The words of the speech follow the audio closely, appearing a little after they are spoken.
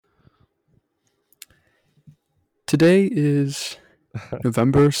Today is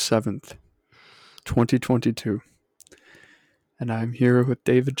November 7th, 2022, and I'm here with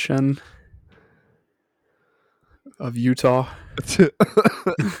David Chen of Utah. And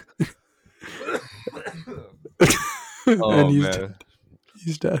Oh he's man, dead.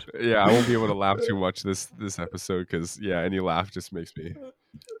 He's dead. yeah, I won't be able to laugh too much this episode because any laugh just makes me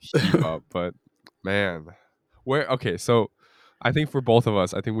heat up. But man, okay, so I think for both of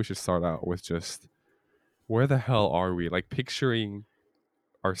us, I think we should start out with just where the hell are we? Like picturing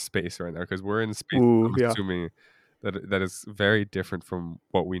our space right now because we're in space. Ooh, I'm yeah. assuming that is very different from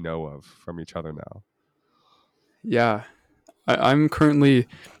what we know of from each other now. Yeah. I'm currently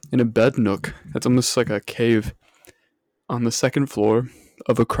in a bed nook that's almost like a cave on the second floor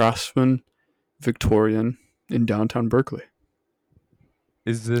of a Craftsman Victorian in downtown Berkeley.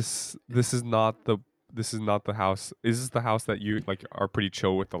 This is not the house? Is this the house that you like are pretty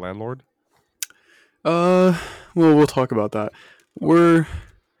chill with the landlord? Well, we'll talk about that. We're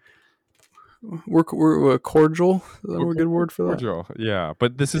cordial. Is that a good word for that? Cordial, yeah.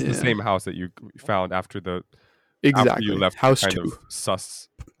 But this is the Yeah. same house that you found after you Exactly. left the House kind 2. of sus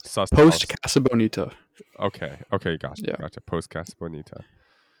Post house. Casa Bonita. Okay, gotcha, Yeah. gotcha. Post Casa Bonita.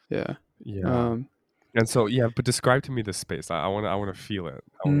 Yeah. Yeah. And so but describe to me the space. I wanna feel it.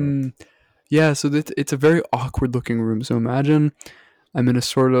 Yeah, so it's a very awkward looking room. So imagine I'm in a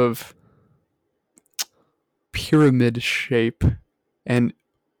sort of pyramid shape, and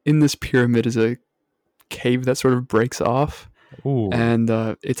in this pyramid is a cave that sort of breaks off, Ooh. and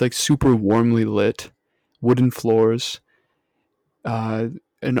it's like super warmly lit, wooden floors, and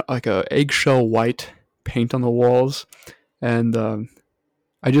like a eggshell white paint on the walls, and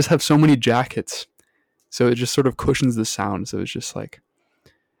I just have so many jackets, so it just sort of cushions the sound. So it's just like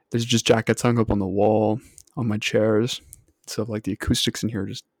there's just jackets hung up on the wall, on my chairs. So like the acoustics in here are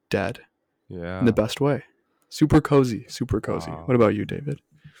just dead in the Yeah. best way. Super cozy, super cozy. Wow. What about you, David?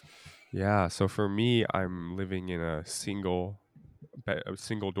 Yeah. So for me, I'm living in a single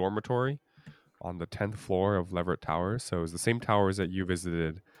dormitory on the 10th floor of Leverett Towers. So it's the same towers that you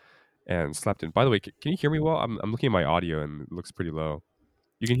visited and slept in. By the way, can you hear me well? I'm looking at my audio and it looks pretty low.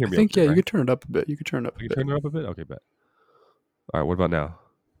 You can hear I me think, okay, yeah, you right? could turn it up a bit. You could turn it up a You bit. can turn it up a bit? Okay, bet. All right, what about now?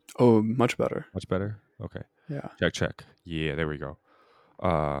 Oh, much better. Much better? Okay. Yeah. Check. Yeah, there we go.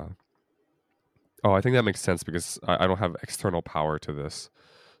 I think that makes sense because I don't have external power to this.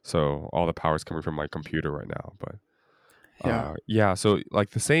 So all the power is coming from my computer right now. But Yeah. yeah, so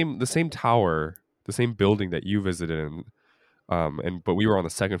like the same tower, the same building that you visited in, but we were on the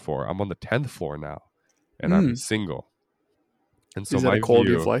second floor. I'm on the 10th floor now, and I'm single. And so Is that a my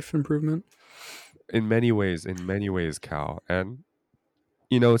quality of view, life improvement? in many ways, Cal, and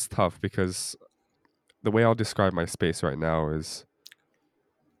it's tough because the way I'll describe my space right now is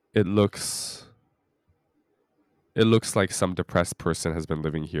it looks like some depressed person has been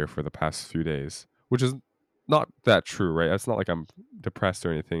living here for the past few days, which is not that true, right? It's not like I'm depressed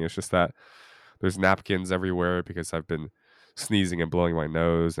or anything. It's just that there's napkins everywhere because I've been sneezing and blowing my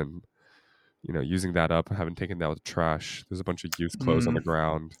nose and using that up. I haven't taken out the trash. There's a bunch of used clothes on the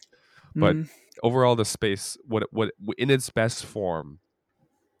ground. But overall, the space, what in its best form,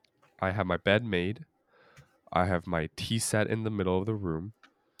 I have my bed made. I have my tea set in the middle of the room,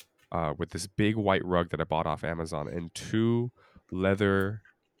 with this big white rug that I bought off Amazon and two leather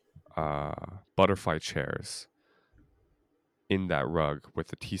butterfly chairs in that rug with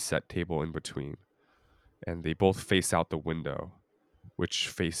the tea set table in between. And they both face out the window, which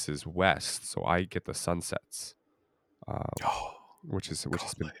faces west. So I get the sunsets, which has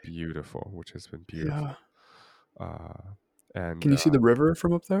been beautiful. Yeah. And Can you see the river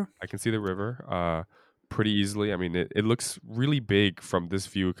from up there? I can see the river pretty easily. I mean, it looks really big from this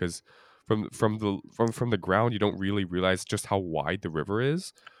view because from the ground you don't really realize just how wide the river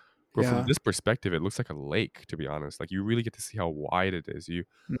is. But from Yeah. this perspective, it looks like a lake. To be honest, like you really get to see how wide it is.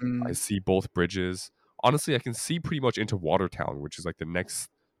 I see both bridges. Honestly, I can see pretty much into Watertown, which is like the next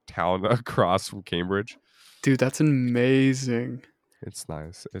town across from Cambridge. Dude, that's amazing. It's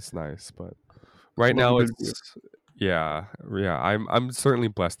nice, but right Love a now good view. it's yeah. I'm certainly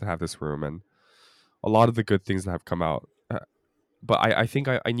blessed to have this room and a lot of the good things that have come out. But I think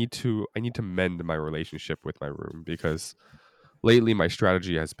I need to mend my relationship with my room because lately my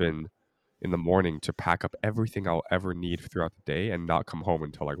strategy has been in the morning to pack up everything I'll ever need throughout the day and not come home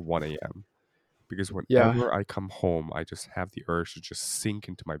until like 1 a.m. Because Yeah. whenever I come home, I just have the urge to just sink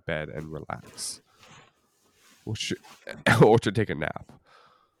into my bed and relax, which or to take a nap.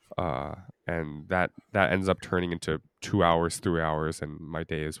 And that ends up turning into 2 hours, 3 hours, and my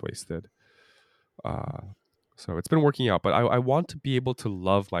day is wasted. So it's been working out, but I want to be able to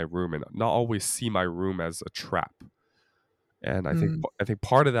love my room and not always see my room as a trap. And Mm. I think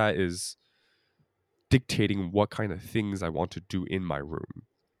part of that is dictating what kind of things I want to do in my room,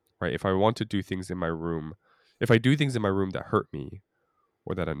 right? If I want to do things in my room, if I do things in my room that hurt me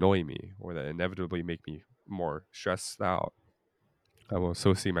or that annoy me or that inevitably make me more stressed out, I will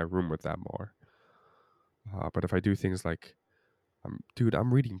associate my room with that more. But if I do things like,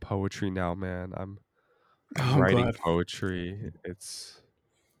 I'm reading poetry now, man. I'm Oh, I'm writing glad. poetry.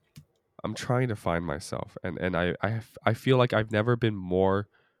 I'm trying to find myself, and I feel like I've never been more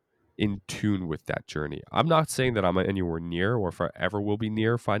in tune with that journey. I'm not saying that I'm anywhere near or if I ever will be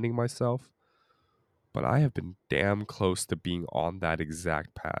near finding myself, but I have been damn close to being on that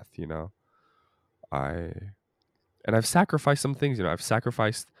exact path, you know? I and I've sacrificed some things, you know. I've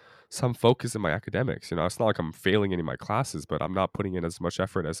sacrificed some focus in my academics, you know. It's not like I'm failing any of my classes, but I'm not putting in as much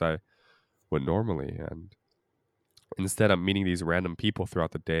effort as I would normally, and instead I'm meeting these random people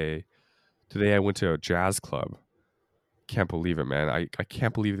throughout the day. Today I went to a jazz club. Can't believe it, man. I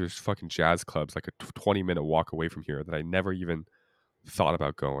can't believe there's fucking jazz clubs like a 20-minute walk away from here that I never even thought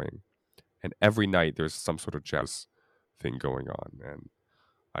about going. And every night there's some sort of jazz thing going on. And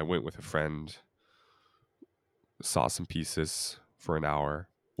I went with a friend, saw some pieces for an hour,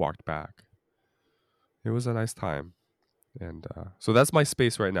 walked back. It was a nice time. And so that's my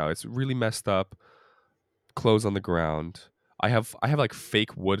space right now. It's really messed up, clothes on the ground. I have like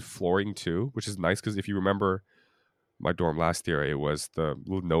fake wood flooring too, which is nice because if you remember my dorm last year, it was the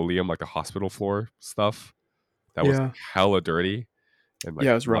linoleum, like the hospital floor stuff that was Yeah. hella dirty and like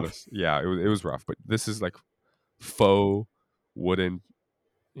Yeah, it was a lot rough. of yeah, it was rough. But this is like faux wooden,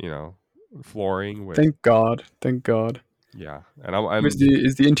 you know, flooring with Thank God. Thank God. yeah, and I'm Is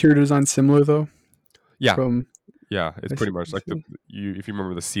the interior design similar though? yeah, From yeah. It's I pretty see, I much like the see. you if you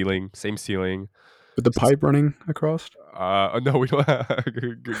remember the ceiling, same ceiling. With the S- pipe running across? no, we don't.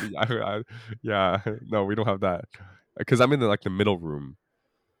 Yeah, no, we don't have that because I'm in the middle room.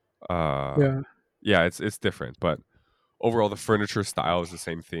 Uh, Yeah. yeah, it's different, but overall the furniture style is the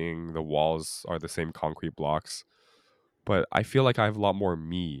same thing. The walls are the same concrete blocks, but I feel like I have a lot more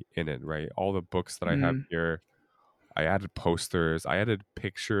me in it, right? All the books that I have Mm. here, I added posters, I added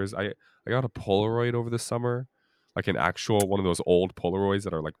pictures. I got a Polaroid over the summer, like an actual one of those old Polaroids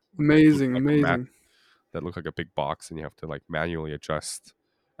that are like look Amazing, like a mat amazing. that look like a big box, and you have to like manually adjust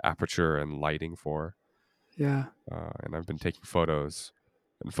aperture and lighting for. Yeah. And I've been taking photos,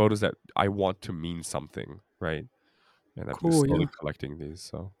 and photos that I want to mean something, right? And I've been Cool, slowly yeah. collecting these.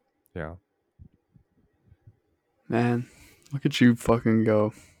 So, yeah, Man, look at you fucking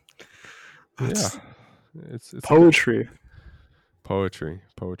go. yeah, That's it's a good poetry. poetry.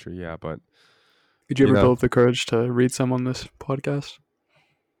 Yeah, but Did you you ever know, build the courage to read some on this podcast?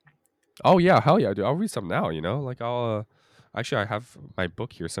 oh yeah, hell yeah, dude. I'll read some now. You know, like actually I have my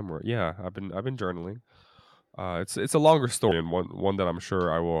book here somewhere. Yeah, I've been journaling. It's a longer story and one that I'm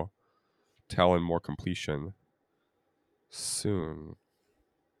sure I will tell in more completion soon.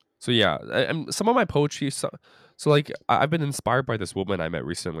 So yeah, and some of my poetry. So like I've been inspired by this woman I met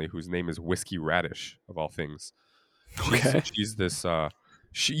recently whose name is Whiskey Radish of all things. She's Okay. she's this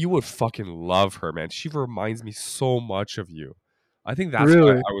you would fucking love her, man. She reminds me so much of you. I think that's why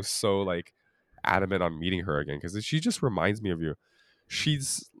Really? I was so like adamant on meeting her again because she just reminds me of you.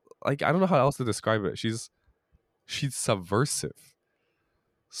 She's like I don't know how else to describe it. She's subversive.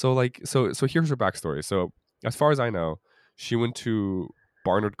 So here's her backstory. So as far as I know, she went to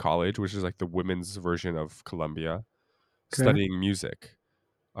Barnard College, which is like the women's version of Columbia, Okay. studying music.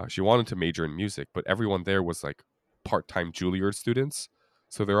 She wanted to major in music, but everyone there was like part-time Juilliard students,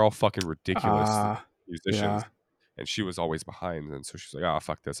 so they're all fucking ridiculous Ah, musicians, yeah. and she was always behind. And so she's like, "Ah,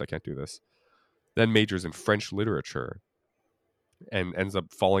 fuck this, I can't do this." Then majors in French literature and ends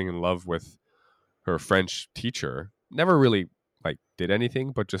up falling in love with her French teacher. Never really like did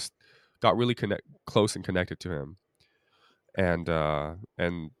anything, but just got really close and connected to him. And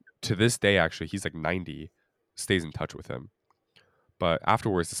to this day, actually, he's like 90, stays in touch with him. But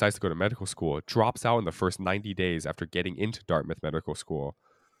afterwards, decides to go to medical school. Drops out in the first 90 days after getting into Dartmouth Medical School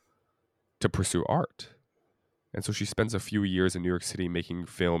to pursue art. And so she spends a few years in New York City making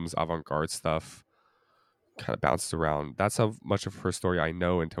films, avant-garde stuff, kind of bounces around. That's how much of her story I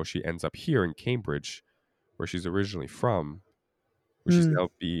know until she ends up here in Cambridge, where she's originally from, where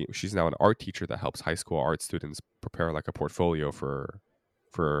Hmm. she's now an art teacher that helps high school art students prepare like a portfolio for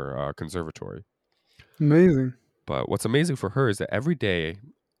conservatory. Amazing. But what's amazing for her is that every day,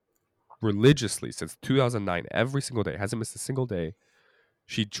 religiously since 2009, every single day, hasn't missed a single day,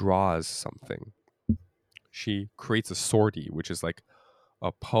 she draws something. She creates a sortie, which is like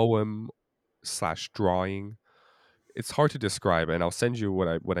a poem slash drawing. It's hard to describe, and I'll send you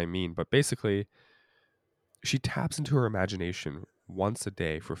what I mean. But basically, she taps into her imagination once a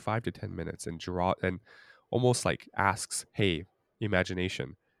day for 5 to 10 minutes and almost like asks, "Hey,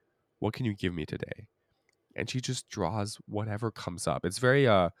 imagination, what can you give me today?" And she just draws whatever comes up. It's very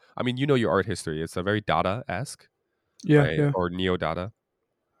I mean, you know your art history. It's a very Dada-esque, Yeah, right? yeah. Or neo-Dada.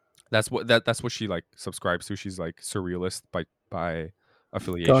 That's what she like subscribes to. She's like surrealist by Got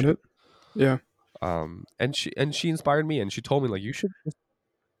affiliation. it. Yeah. And she inspired me, and she told me like you should just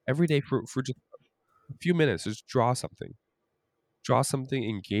every day for just a few minutes just draw something,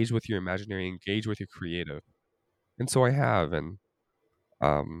 engage with your imaginary, engage with your creative. And so I have, and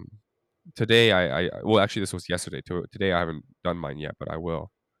um today well, actually this was yesterday. Today I haven't done mine yet, but I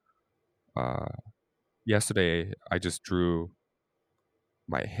will. uh Yesterday I just drew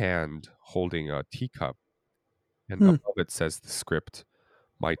my hand holding a teacup, and Hmm. above it says the script,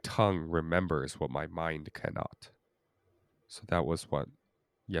 "My tongue remembers what my mind cannot." So that was what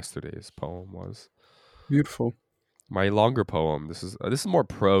yesterday's poem was. Beautiful. My longer poem. This is more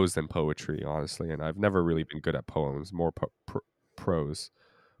prose than poetry, honestly, and I've never really been good at poems. More prose,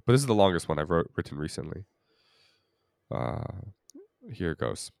 but this is the longest one I've written recently. Uh, Here it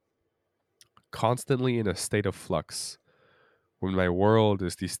goes. Constantly in a state of flux, when my world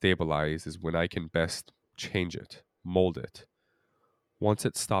is destabilized, is when I can best change it, mold it. Once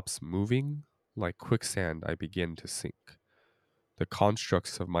it stops moving, like quicksand, I begin to sink. The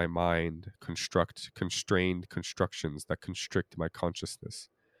constructs of my mind construct constrained constructions that constrict my consciousness.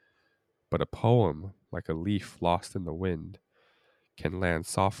 But a poem, like a leaf lost in the wind, can land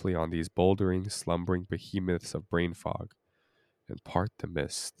softly on these bouldering, slumbering behemoths of brain fog and part the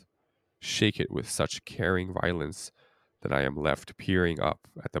mist, shake it with such caring violence that I am left peering up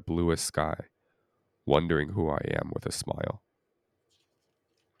at the bluest sky, wondering who I am with a smile.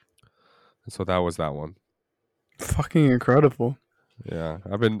 And so that was that one. Fucking incredible. Yeah,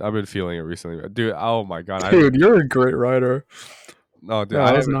 I've been feeling it recently, dude. Oh my god, Dude, you're a great writer. no, dude, Yeah,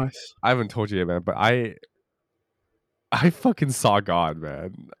 that was nice. I haven't told you yet, man, but I fucking saw God,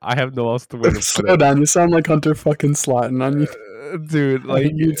 man. I have no else to way to put Slow it, down, you sound like Hunter fucking Slatton. dude. I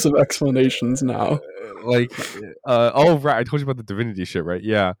need some explanations now. Like, oh right, I told you about the divinity shit, right?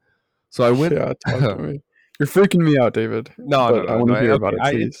 Yeah. So I went. Yeah, talk to me. You're freaking me out, David. No, no, But I no, want no. to hear about Okay,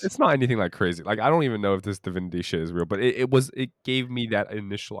 it, please. it's not anything like crazy. Like I don't even know if this divinity shit is real, but it gave me that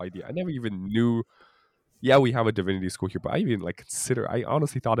initial idea. I never even knew. Yeah, we have a divinity school here, but I even like consider. I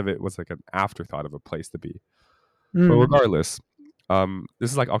honestly thought of it was like an afterthought of a place to be. But Hmm. regardless,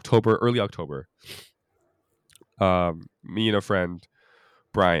 this is like October, early October. Me and a friend,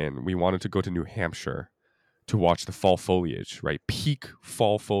 Brian, we wanted to go to New Hampshire to watch the fall foliage, right? Peak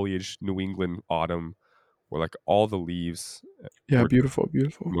fall foliage, New England autumn, where like all the leaves Yeah, were beautiful,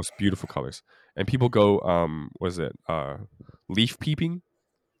 beautiful. most beautiful colors. And people go, was it leaf peeping,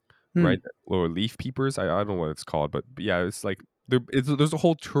 Hmm. right? Or leaf peepers? I don't know what it's called, but yeah, it's like there's a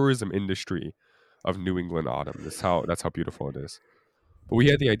whole tourism industry of New England autumn. That's how beautiful it is. But we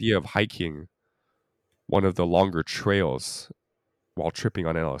had the idea of hiking one of the longer trails while tripping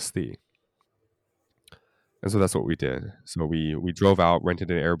on LSD. And so that's what we did. So we drove out, rented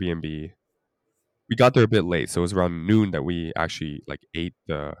an Airbnb. We got there a bit late, so it was around noon that we actually like ate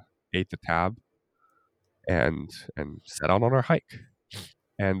the tab and set out on our hike.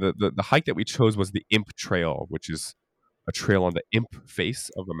 And the hike that we chose was the Imp Trail, which is a trail on the imp face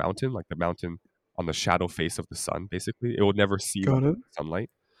of a mountain, like the mountain on the shadow face of the sun. Basically, it will never see like Got it. sunlight.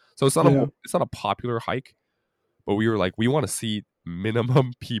 So Yeah. it's not a popular hike, but we were like, we want to see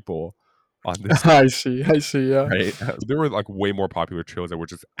minimum people on this, I see. I see. Yeah. right? There were like way more popular trails that were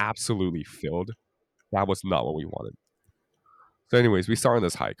just absolutely filled. That was not what we wanted. So, anyways, we start on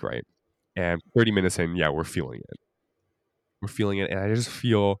this hike, right? And 30 minutes in, yeah, we're feeling it. We're feeling it, and I just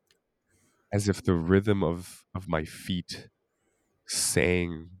feel as if the rhythm of my feet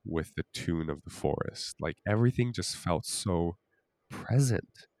sang with the tune of the forest. Like everything just felt so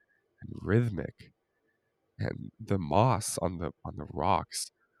present and rhythmic, and the moss on the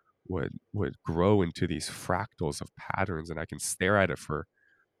rocks would grow into these fractals of patterns, and I can stare at it for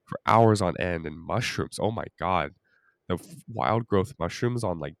hours on end. And mushrooms, oh my god, the wild growth mushrooms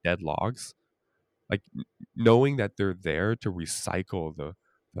on like dead logs, like knowing that they're there to recycle the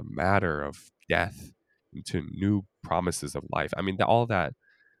matter of death into new promises of life. I mean, all that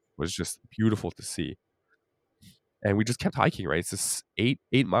was just beautiful to see. And we just kept hiking, right? It's this 8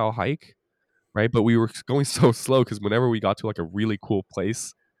 mile hike, right? But we were going so slow because whenever we got to like a really cool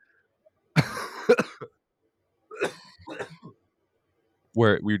place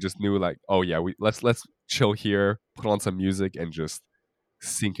where we just knew like, oh yeah, let's chill here, put on some music, and just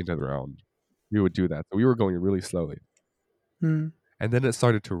sink into the ground. We would do that. So we were going really slowly. Hmm. And then it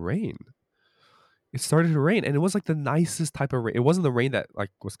started to rain. it started to rain, and it was like the nicest type of rain. It wasn't the rain that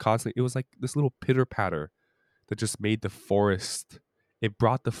like was constantly. It was like this little pitter patter that just made the forest. It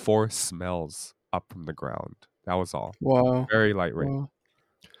brought the forest smells up from the ground. That was all. Wow. Very light rain. Wow.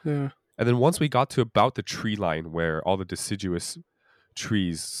 Yeah. And then once we got to about the tree line where all the deciduous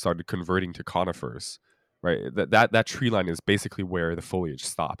trees started converting to conifers, right? That tree line is basically where the foliage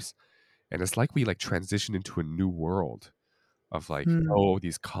stops. And it's like we like transitioned into a new world of like, Hmm. oh,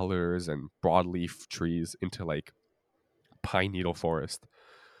 these colors and broadleaf trees into like pine needle forest.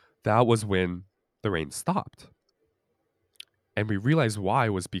 That was when the rain stopped. And we realized why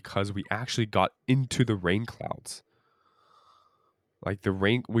was because we actually got into the rain clouds. Like the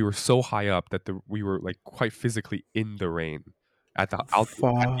rain, we were so high up that we were like quite physically in the rain at the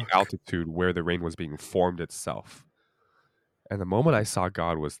Fuck. altitude where the rain was being formed itself. And the moment I saw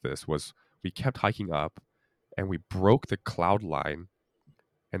God was we kept hiking up and we broke the cloud line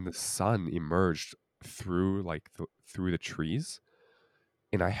and the sun emerged through through the trees.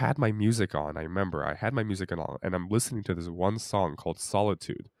 And I had my music on. I remember I had my music on and I'm listening to this one song called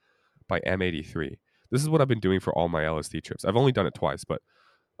Solitude by M83. This is what I've been doing for all my LSD trips. I've only done it twice, but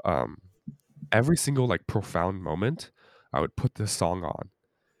um, every single like profound moment, I would put this song on.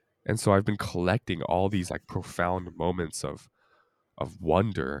 And so I've been collecting all these like profound moments of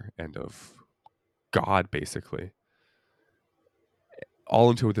wonder and of God basically all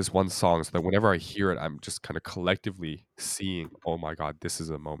into this one song so that whenever I hear it, I'm just kind of collectively seeing, oh my God, this is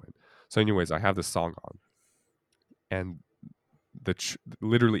a moment. So anyways, I have this song on and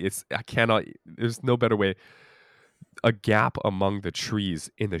literally it's, I cannot, there's no better way. A gap among the trees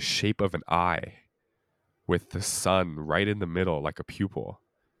in the shape of an eye with the sun right in the middle, like a pupil,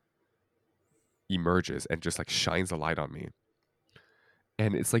 emerges and just like shines a light on me.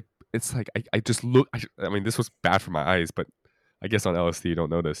 And it's like I just look. I mean, this was bad for my eyes, but I guess on LSD you don't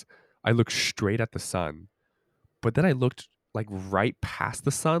notice. I looked straight at the sun, but then I looked like right past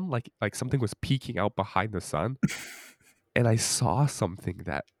the sun, like something was peeking out behind the sun, and I saw something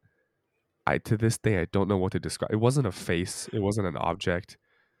that I to this day I don't know what to describe. It wasn't a face. It wasn't an object.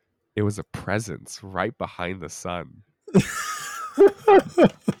 It was a presence right behind the sun.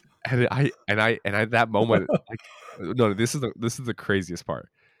 And I that moment like no, this is the craziest part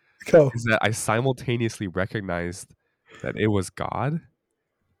Go. is that I simultaneously recognized that it was God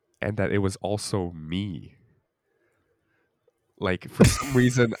and that it was also me. Like for some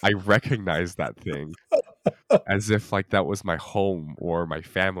reason I recognized that thing as if like that was my home or my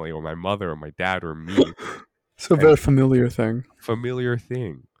family or my mother or my dad or me. It's a And very familiar thing. familiar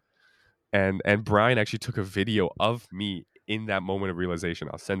thing. And Brian actually took a video of me in that moment of realization.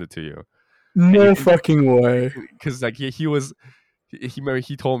 I'll send it to you. And you No can fucking way. because like he was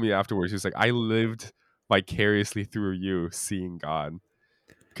he told me afterwards, he was like, I lived vicariously through you seeing God.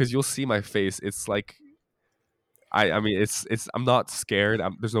 Because you'll see my face. It's like I mean it's I'm not scared.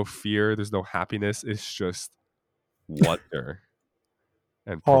 There's no fear, there's no happiness. It's just wonder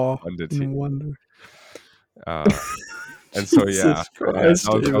and Awe profundity. and wonder. Uh and so Jesus yeah, Christ,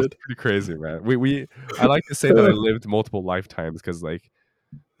 that was David. pretty crazy, man. We I like to say that I lived multiple lifetimes because like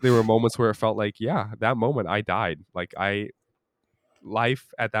there were moments where it felt like, yeah, that moment I died. Like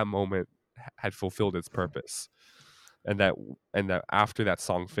life at that moment had fulfilled its purpose. And that after that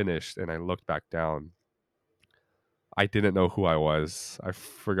song finished and I looked back down, I didn't know who I was. I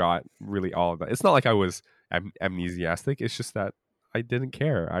forgot really all of that. It's not like I was amnesiastic. It's just that I didn't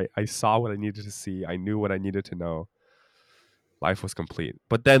care. I saw what I needed to see. I knew what I needed to know. Life was complete.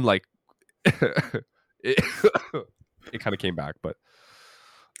 But then like it, it kind of came back, but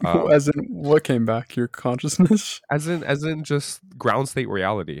As in, what came back? Your consciousness? as in just ground state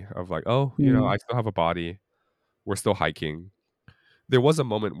reality of like, oh, Hmm. I still have a body. We're still hiking. There was a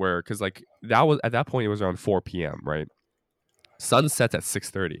moment where because like that was at that point it was around 4 p.m. right. Sun sets at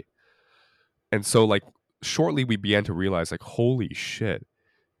 6:30, and so like shortly we began to realize like holy shit,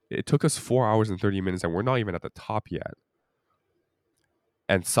 it took us 4 hours and 30 minutes and we're not even at the top yet,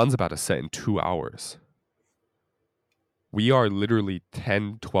 and sun's about to set in 2 hours. We are literally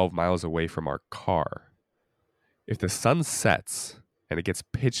 10-12 miles away from our car. If the sun sets and it gets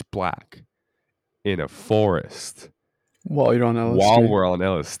pitch black in a forest While you're on while LSD. we're on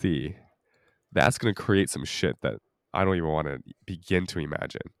LSD, that's going to create some shit that I don't even want to begin to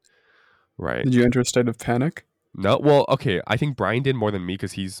imagine. Right. Did you enter a state of panic? No, well, okay. I think Brian did more than me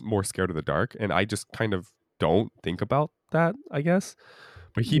because he's more scared of the dark, and I just kind of don't think about that, I guess.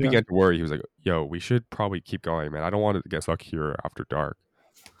 But he Yeah. began to worry. He was like, "Yo, we should probably keep going, man. I don't want to get stuck here after dark."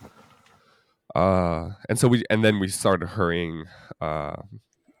 And then we started hurrying, uh,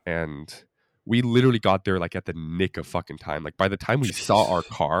 and we literally got there like at the nick of fucking time. Like by the time we saw our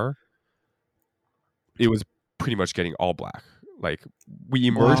car, it was pretty much getting all black. Like we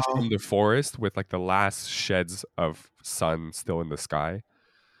emerged Wow. from the forest with like the last sheds of sun still in the sky.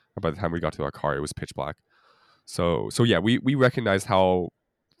 And by the time we got to our car, it was pitch black. So yeah, we recognized how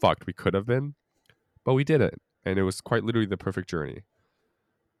fucked we could have been, but we did it, and it was quite literally the perfect journey.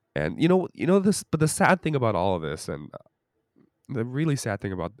 And this, but the sad thing about all of this, and the really sad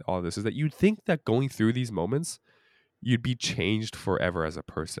thing about all of this, is that you'd think that going through these moments, you'd be changed forever as a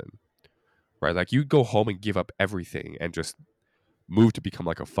person, right? Like you'd go home and give up everything and just move to become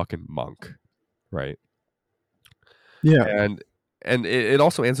like a fucking monk, right? Yeah. And it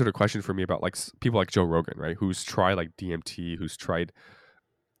also answered a question for me about like people like Joe Rogan, right? Who's tried like DMT, who's tried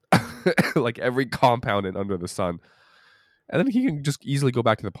like every compound and under the sun, and then he can just easily go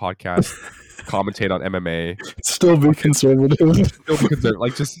back to the podcast, commentate on MMA, Still be conservative. still be considered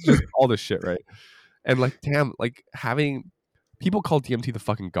like just all this shit, right? And like, damn, like having people call DMT the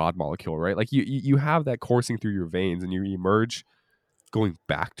fucking god molecule, right? Like you have that coursing through your veins, and you emerge going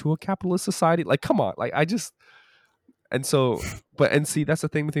back to a capitalist society. Like, come on, like I just and so, and see, that's the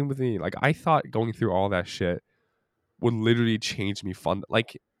thing with me. Like, I thought going through all that shit would literally change me fun.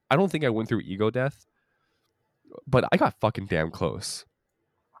 Like, I don't think I went through ego death, but I got fucking damn close,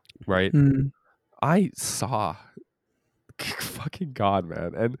 right? Mm. I saw fucking God,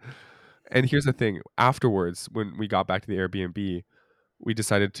 man. And here's the thing. Afterwards, when we got back to the Airbnb, we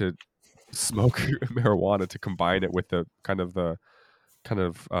decided to smoke marijuana to combine it with the kind of the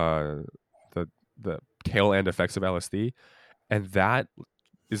tail end effects of LSD, and that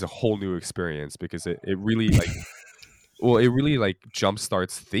is a whole new experience because it really like it really like jump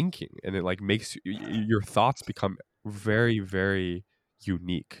starts thinking, and it like makes your thoughts become very, very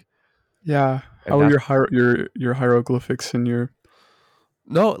unique. Yeah. And How are that's your hieroglyphics and your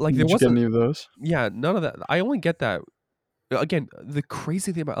no, like there did you get wasn't, any of those? yeah, none of that. I only get that again. The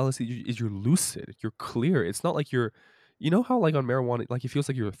crazy thing about LSD is you're lucid, you're clear. It's not like how like on marijuana, like it feels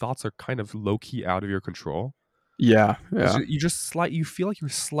like your thoughts are kind of low key out of your control. Yeah, yeah. You feel like you're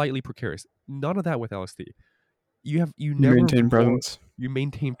slightly precarious. None of that with LSD. You You never maintain presence. you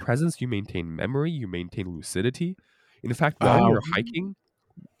maintain presence, you maintain memory, you maintain lucidity. In fact, while we Wow. were hiking,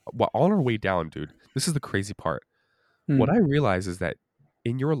 on our way down, dude, this is the crazy part. What Mm. I realize is that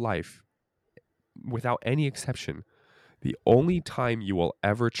in your life, without any exception, the only time you will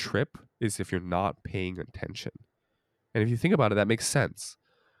ever trip is if you're not paying attention. And if you think about it, that makes sense,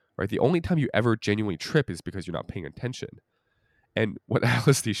 right? The only time you ever genuinely trip is because you're not paying attention. And what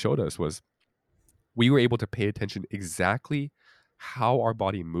LSD showed us was we were able to pay attention exactly how our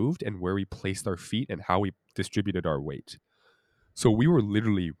body moved and where we placed our feet and how we distributed our weight. So we were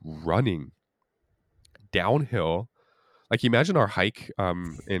literally running downhill. Like imagine our hike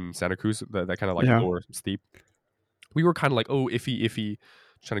in Santa Cruz, that kind of like Yeah. lower steep. We were kind of like, oh, iffy,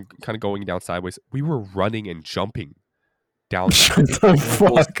 trying to kind of going down sideways. We were running and jumping down that Shut the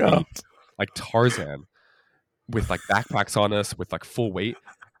full fuck speed, up. like Tarzan, with like backpacks on us, with like full weight.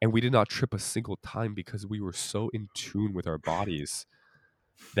 And we did not trip a single time because we were so in tune with our bodies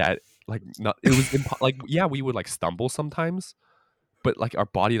that like not it was like yeah, we would like stumble sometimes, but like our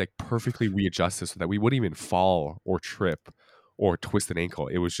body like perfectly readjusted so that we wouldn't even fall or trip or twist an ankle.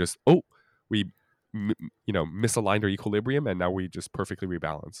 It was just we misaligned our equilibrium, and now we just perfectly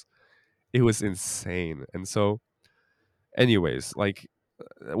rebalance. It was insane. And so anyways, like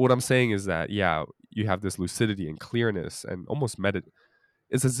what I'm saying is that yeah, you have this lucidity and clearness and almost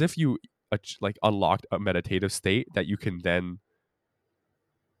it's as if you like unlocked a meditative state that you can then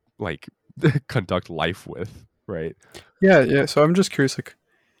like conduct life with, right? Yeah, yeah. So I'm just curious, like,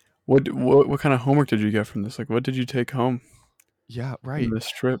 what kind of homework did you get from this? Like, what did you take home Yeah, from right. this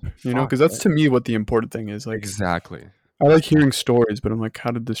trip? Fuck, Because that's right? to me what the important thing is. Like, Exactly. I like hearing stories, but I'm like,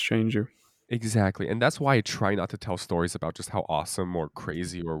 how did this change you? Exactly. And that's why I try not to tell stories about just how awesome or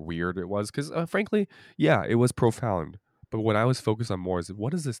crazy or weird it was. Because frankly, yeah, it was profound. But what I was focused on more is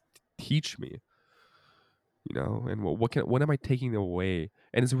what does this teach me? And what am I taking away?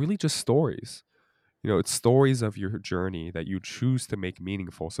 And it's really just stories. It's stories of your journey that you choose to make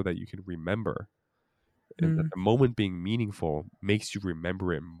meaningful so that you can remember. And that Mm. the moment being meaningful makes you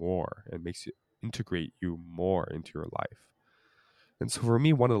remember it more and makes it integrate you more into your life. And so for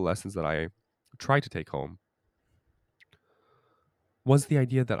me, one of the lessons that I tried to take home was the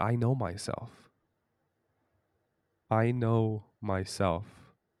idea that I know myself. I know myself.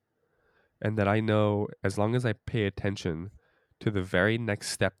 And that I know as long as I pay attention to the very next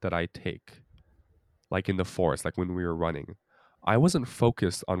step that I take, like in the forest, like when we were running, I wasn't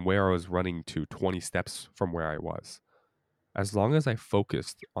focused on where I was running to 20 steps from where I was. As long as I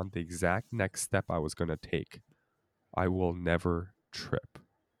focused on the exact next step I was going to take, I will never trip.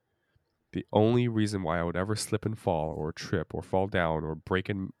 The only reason why I would ever slip and fall or trip or fall down or break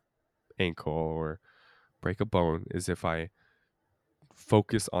an ankle or break a bone is if I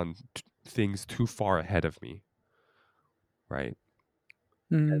focus on things too far ahead of me, right?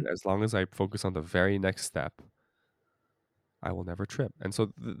 Mm. And as long as I focus on the very next step, I will never trip. And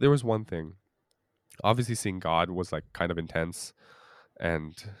so there was one thing. Obviously, seeing God was like kind of intense,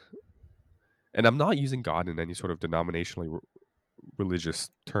 and I'm not using God in any sort of denominationally religious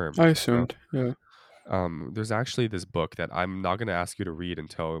term. I You know? assumed. Yeah. There's actually this book that I'm not going to ask you to read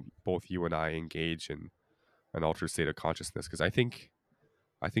until both you and I engage in an altered state of consciousness, because I think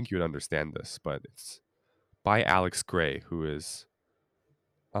you would understand this. But it's by Alex Gray, who is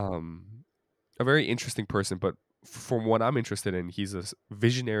um, a very interesting person. But from what I'm interested in, he's a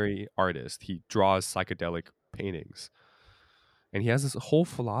visionary artist. He draws psychedelic paintings, and he has this whole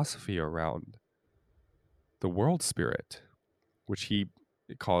philosophy around the world spirit, which he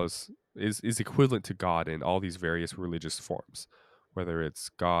calls is equivalent to God in all these various religious forms, whether it's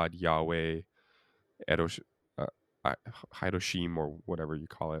God, Yahweh, Edosh, uh, Hiroshim, or whatever you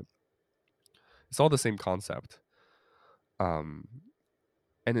call it. It's all the same concept, um,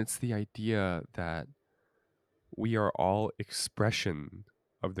 and it's the idea that we are all expression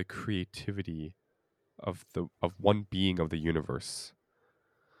of the creativity of one being of the universe.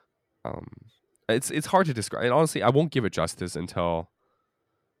 Um, it's hard to describe. And honestly, I won't give it justice until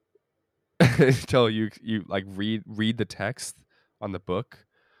until you like read the text on the book.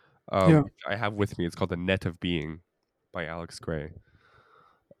 Yeah. I have with me. It's called The Net of Being by Alex Gray.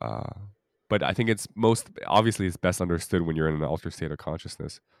 Uh, but I think it's most obviously it's best understood when you're in an altered state of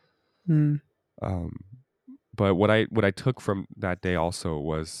consciousness. Mm. Um, but what I took from that day also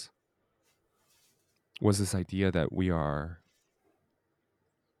was this idea that we are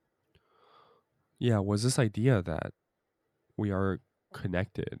was this idea that we are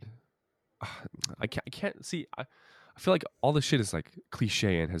connected. I can't see. I feel like all this shit is like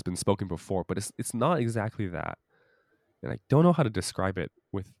cliche and has been spoken before, but it's not exactly that. And I don't know how to describe it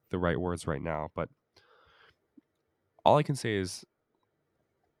with the right words right now, but all I can say is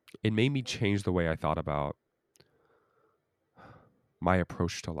it made me change the way I thought about my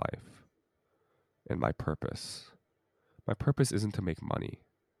approach to life and my purpose. My purpose isn't to make money.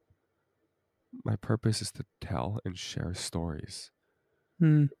 My purpose is to tell and share stories,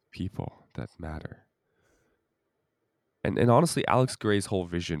 Mm. people that matter. And honestly, Alex Gray's whole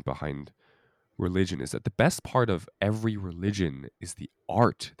vision behind religion is that the best part of every religion is the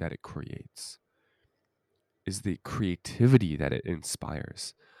art that it creates, is the creativity that it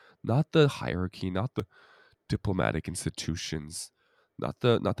inspires, not the hierarchy, not the diplomatic institutions, not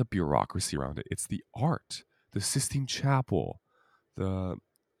the bureaucracy around it. It's the art, the Sistine Chapel, the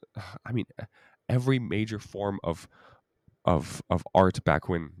I mean every major form of art back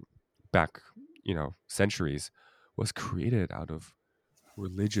centuries was created out of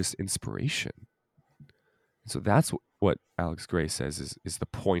religious inspiration. So that's what Alex Gray says is the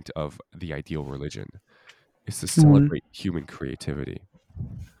point of the ideal religion is to Mm. celebrate human creativity,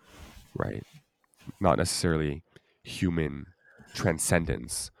 right? Not necessarily human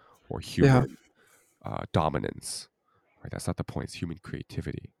transcendence or Yeah. human dominance, right? That's not the point. It's human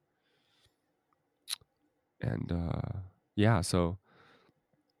creativity, and yeah. So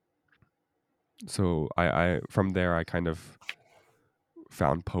I from there I kind of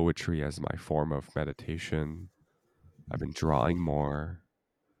found poetry as my form of meditation. I've been drawing more,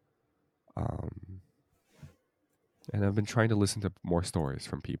 um, and I've been trying to listen to more stories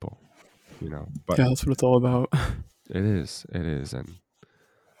from people. But Yeah. That's what it's all about. it is, and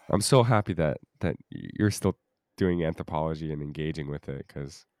I'm so happy that you're still doing anthropology and engaging with it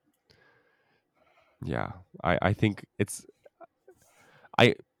because yeah, I think it's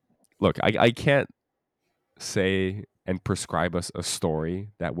I look I can't say and prescribe us a story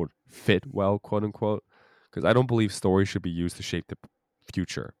that would fit well, quote unquote, because I don't believe stories should be used to shape the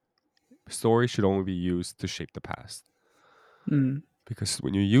future. Stories should only be used to shape the past. Mm. Because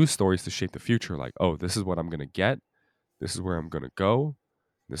when you use stories to shape the future, like, oh, this is what I'm gonna get, this is where I'm gonna go,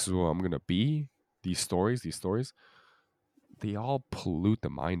 this is what I'm gonna be, these stories, they all pollute the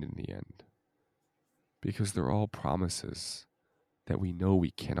mind in the end. Because they're all promises that we know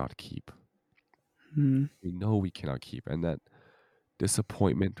we cannot keep. Mm. We know we cannot keep. And that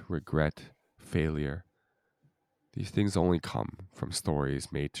disappointment, regret, failure, these things only come from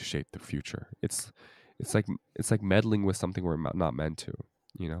stories made to shape the future. It's like meddling with something we're not meant to,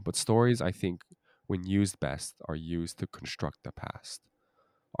 But stories, I think, when used best, are used to construct the past,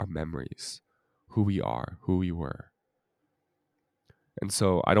 our memories, who we are, who we were. And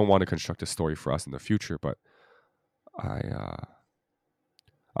so I don't want to construct a story for us in the future, but I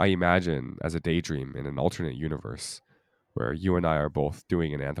I imagine as a daydream in an alternate universe where you and I are both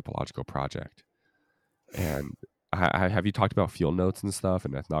doing an anthropological project. And have you talked about field notes and stuff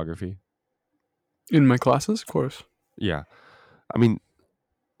and ethnography? In my classes, of course. Yeah. I mean,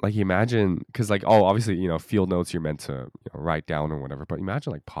 like imagine, because like, oh, obviously, field notes you're meant to write down or whatever, but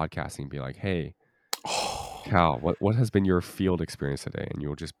imagine like podcasting, be like, hey, Oh, Cal, what has been your field experience today? And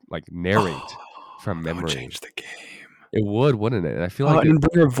you'll just like narrate from that would memory. change the game. It would, wouldn't it? And I feel like And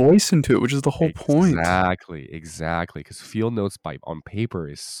bring our voice into it, which is the whole point. exactly, because field notes by on paper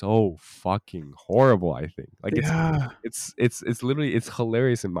is so fucking horrible. I think like Yeah. it's literally it's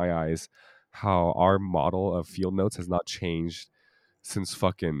hilarious in my eyes how our model of field notes has not changed since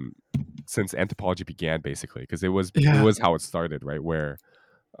anthropology began, basically, because it Yeah. was how it started, right? Where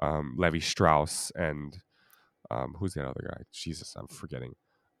Levi Strauss and who's the other guy? Jesus, I'm forgetting.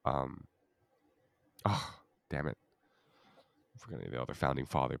 Oh, damn it. I'm forgetting the other founding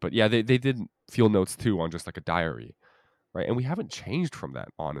father. But yeah, they did field notes too on just like a diary, right? And we haven't changed from that,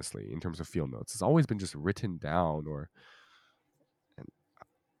 honestly, in terms of field notes. It's always been just written down and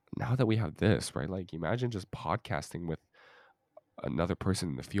now that we have this, right? Like imagine just podcasting with another person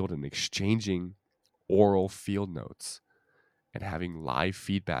in the field and exchanging oral field notes and having live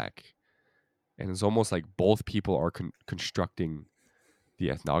feedback. And it's almost like both people are constructing the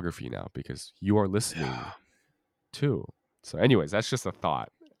ethnography now because you are listening Yeah. too. So, anyways, that's just a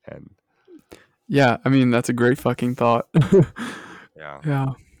thought. And Yeah. I mean, that's a great fucking thought. yeah,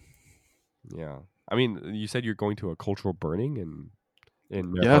 Yeah. yeah. I mean, you said you're going to a cultural burning in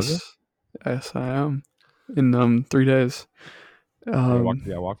Mariposa. Yes. Yes, I am. In 3 days.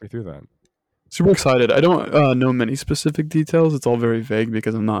 Walk me through that. Super excited. I don't know many specific details. It's all very vague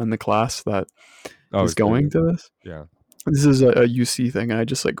because I'm not in the class that Oh, is going to this. yeah. This is a UC thing, and I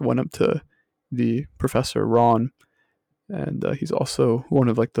just like went up to the professor Ron, and he's also one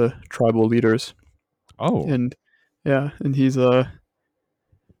of like the tribal leaders. Oh, And yeah, and he's from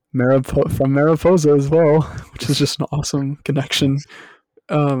Mariposa as well, which is just an awesome connection.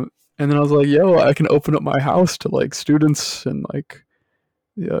 And then I was like, yo, I can open up my house to like students and like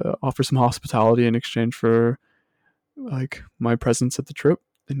offer some hospitality in exchange for like my presence at the trip.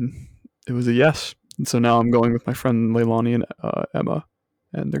 And it was a yes. And so now I'm going with my friend Leilani and Emma,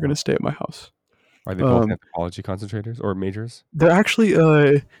 and they're going to stay at my house. are they both anthropology concentrators or majors? They're actually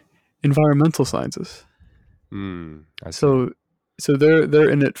environmental sciences. I see. So they're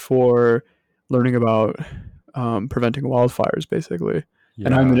in it for learning about preventing wildfires, basically,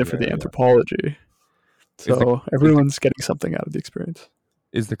 and I'm in it for the anthropology. So everyone's getting something out of the experience.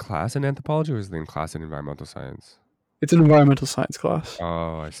 Is the class in anthropology or is the class in environmental science? It's an environmental science class.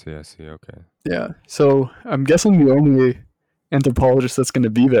 Oh, I see. Okay. Yeah. So I'm guessing the only anthropologist that's going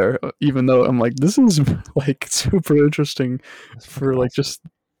to be there, even though I'm like, this is like super interesting for like just,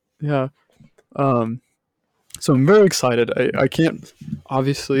 yeah. So I'm very excited. I can't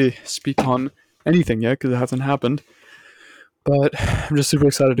obviously speak on anything yet because it hasn't happened, but I'm just super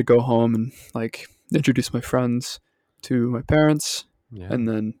excited to go home and like introduce my friends to my parents, and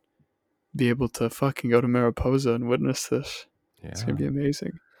then be able to fucking go to Mariposa and witness this. Yeah. It's gonna be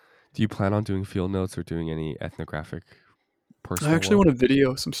amazing. Do you plan on doing field notes or doing any ethnographic personal I actually want to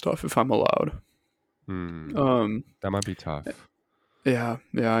video some stuff if I'm allowed. That might be tough. Yeah,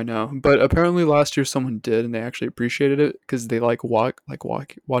 I know. But apparently last year someone did, and they actually appreciated it because they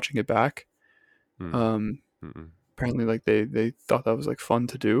watching it back. Apparently, like they thought that was like fun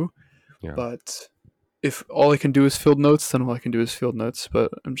to do. Yeah. But if all I can do is field notes, then all I can do is field notes.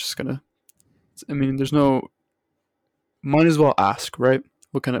 But I'm just gonna. I mean, there's no. Might as well ask, right?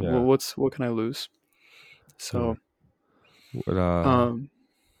 What can I? Yeah. What can I lose? So. You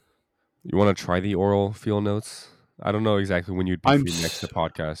want to try the oral field notes? I don't know exactly when you'd be free next to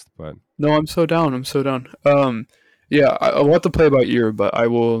podcast, but no, I'm so down. Yeah, I want to play by ear, but I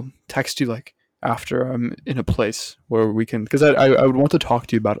will text you like after I'm in a place where we can, because I would want to talk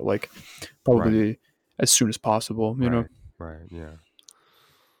to you about it like probably as soon as possible. You know. Right. Yeah.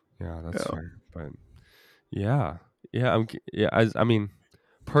 That's fair. But yeah. I mean,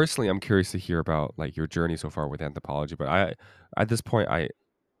 personally, I'm curious to hear about like your journey so far with anthropology. But at this point, I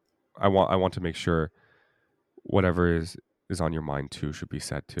want to make sure whatever is on your mind too should be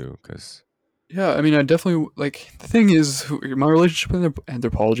said too, because yeah, I mean, I definitely like the thing is my relationship with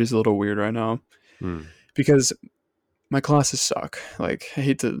anthropology is a little weird right now because my classes suck. Like, I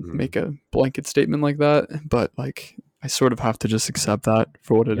hate to make a blanket statement like that, but like I sort of have to just accept that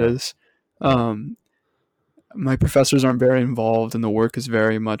for what it is. My professors aren't very involved, and the work is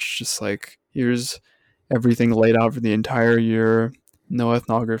very much just like, here's everything laid out for the entire year. No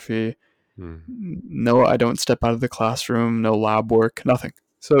ethnography. No, I don't step out of the classroom. No lab work. Nothing.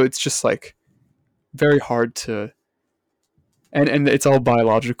 So it's just like very hard to, and it's all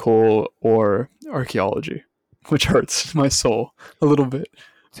biological or archaeology, which hurts my soul a little bit,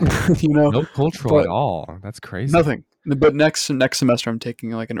 Damn. you know. No cultural at But all. That's crazy. nothing. But next semester I'm taking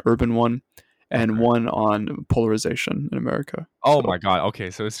like an urban one and Okay. one on polarization in America. Oh So my god.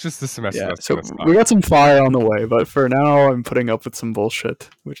 Okay, so it's just the semester yeah, that's so gonna suck. we got some fire on the way, but for now I'm putting up with some bullshit,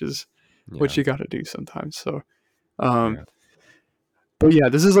 which is what Yeah. you got to do sometimes. So, um, Yeah. but yeah,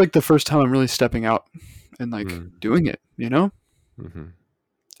 this is like the first time I'm really stepping out and like Mm. doing it, you know. Mm-hmm.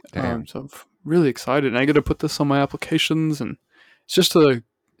 Damn. So I'm really excited, and I get to put this on my applications, and it's just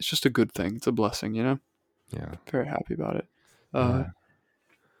a good thing. It's a blessing, you know. Yeah. Very happy about it. Uh, Yeah.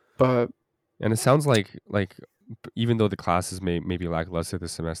 but And it sounds like even though the classes may be lackluster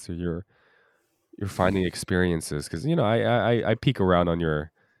this semester, you're finding experiences because I peek around on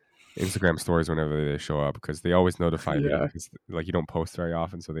your Instagram stories whenever they show up because they always notify me yeah, because like you don't post very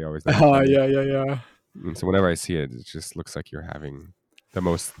often, so they always notify me. yeah. And so whenever I see it, it just looks like you're having the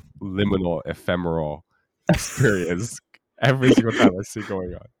most liminal, ephemeral experience every single time I see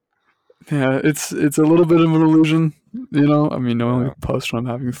going on. Yeah, it's a little bit of an illusion, you know. I mean, I only Yeah. post when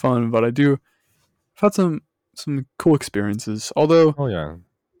I'm having fun, but I've had some cool experiences. Although Oh yeah.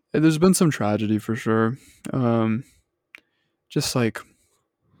 there's been some tragedy for sure. Um, just like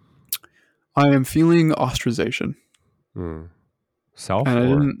I am feeling ostracization, Mm. Self and I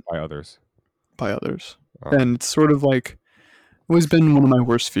or didn't by others? by others, Oh and it's sort of like always been one of my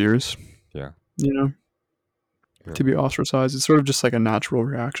worst fears. yeah. You know, Yeah. to be ostracized. It's sort of just like a natural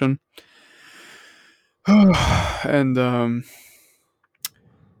reaction. And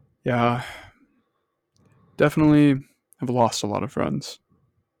yeah, definitely have lost a lot of friends.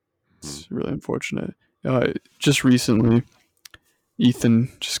 Mm. It's really unfortunate. Just recently,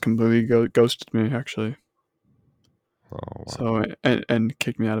 Ethan just completely ghosted me, actually. Oh wow. So and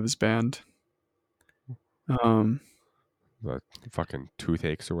kicked me out of his band. Um, The fucking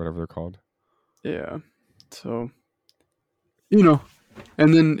toothaches or whatever they're called. yeah. So you know,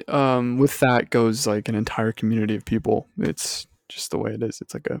 and then with that goes like an entire community of people. It's just the way it is.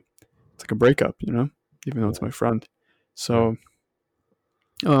 It's like a breakup, you know, even though it's Yeah. my friend. Yeah. So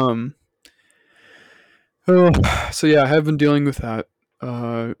um, oh, so yeah, I have been dealing with that.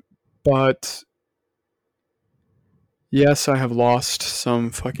 But yes, I have lost some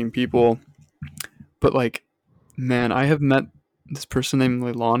fucking people. But like, man, I have met this person named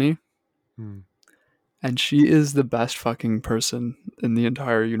Leilani, Mm. and she is the best fucking person in the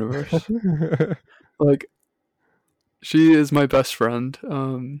entire universe. Like, she is my best friend.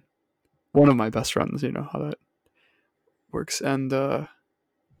 One of my best friends. You know how that works. And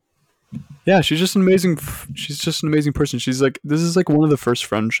yeah, she's just an amazing. She's just an amazing person. She's like, this is like one of the first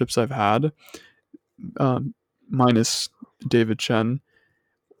friendships I've had, um, minus David Chen,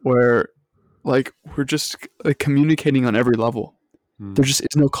 where like we're just like communicating on every level. There Mm. just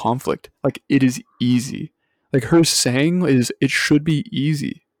is no conflict. Like it is easy. Like her saying is, it should be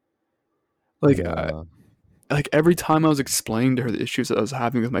easy. Like Yeah. like every time I was explaining to her the issues that I was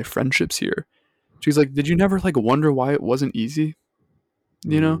having with my friendships here, she's like, "Did you never like wonder why it wasn't easy?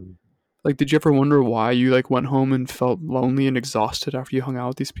 You know, Mm. like did you ever wonder why you like went home and felt lonely and exhausted after you hung out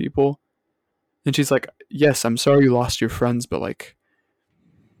with these people?" And she's like, "Yes, I'm sorry you lost your friends, but like,"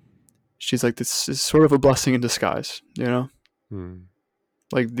 she's like, "This is sort of a blessing in disguise, you know? Mm.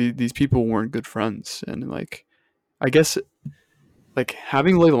 Like these people weren't good friends, and like I guess like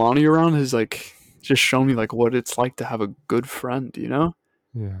having Leilani around has like just shown me like what it's like to have a good friend, you know?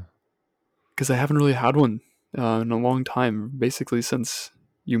 Yeah. Because I haven't really had one in a long time, basically since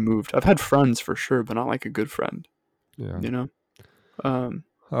you moved. I've had friends for sure, but not like a good friend, Yeah. you know? Um,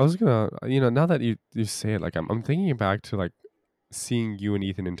 I was gonna, now that you say it, like I'm thinking back to like seeing you and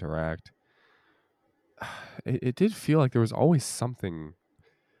Ethan interact. It did feel like there was always something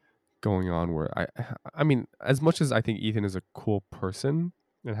going on where I mean, as much as I think Ethan is a cool person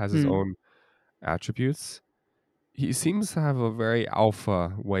and has his mm, own attributes, he seems to have a very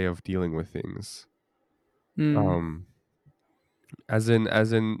alpha way of dealing with things. mm, Um, as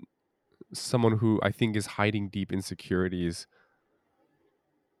in someone who I think is hiding deep insecurities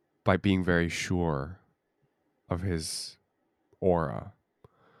by being very sure of his aura.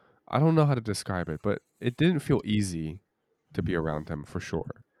 I don't know how to describe it, but it didn't feel easy to be around him for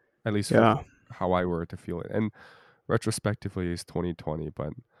sure. At least for yeah, how I were to feel it. And retrospectively it's 2020,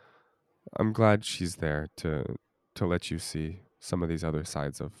 but I'm glad she's there to let you see some of these other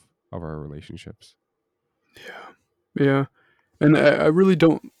sides of our relationships. yeah. And I really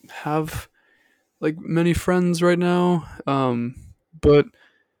don't have like many friends right now. But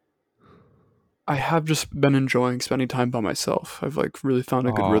I have just been enjoying spending time by myself. I've like really found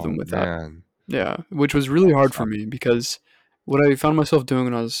a good Oh rhythm with that. man, Yeah, which was really that hard for sucks. me because what I found myself doing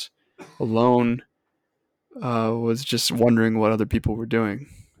when I was alone was just wondering what other people were doing,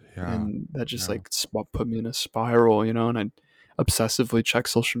 Yeah, and that just yeah. like put me in a spiral, you know. And I'd obsessively check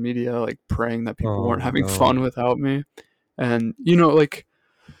social media, like praying that people weren't Oh having no. fun without me. And you know, like,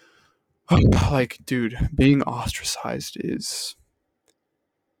 like, dude, being ostracized is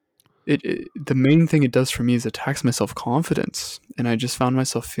the main thing it does for me is attacks my self confidence, and I just found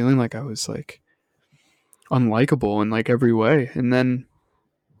myself feeling like I was like unlikable in like every way. And then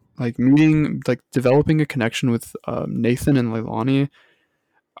like meeting, like developing a connection with Nathan and Leilani,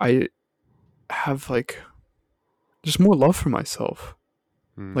 I have like just more love for myself.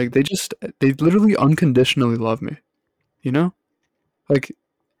 Hmm. Like they literally unconditionally love me, you know? Like,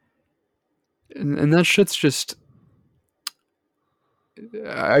 and that shit's just,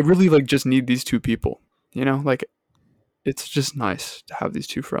 I really like just need these two people, you know? Like, it's just nice to have these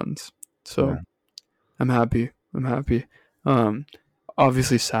two friends. Yeah. So I'm happy. I'm happy. Um,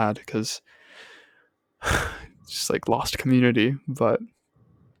 Obviously sad because just like lost community, but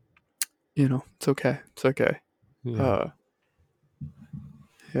you know, it's okay. It's okay. Yeah. Uh,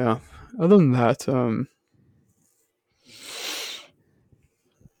 yeah. Other than that,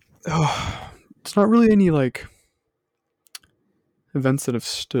 it's not really any like events that have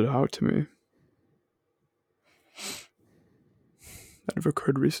stood out to me that have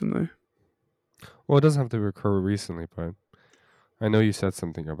occurred recently. Well, it doesn't have to recur recently, but I know you said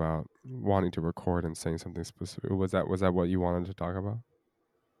something about wanting to record and saying something specific. Was that what you wanted to talk about?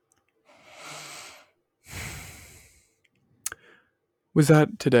 Was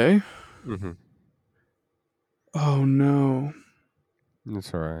that today? Mm-hmm. Oh no.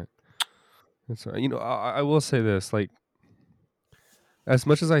 It's all right. It's all right. I will say this: like, as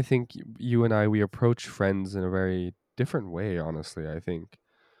much as I think you and I, we approach friends in a very different way. Honestly, I think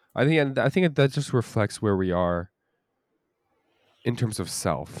that just reflects where we are in terms of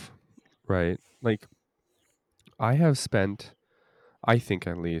self, right? Like, I have spent, I think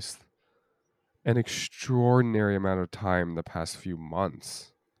at least, an extraordinary amount of time the past few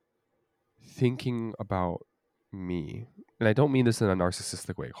months thinking about me. And I don't mean this in a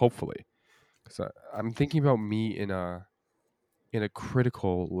narcissistic way, hopefully. Because I'm thinking about me in a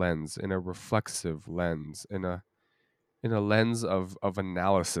critical lens, in a reflexive lens, in a lens of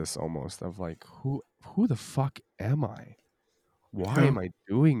analysis almost, of like who the fuck am I? Why Yeah. am I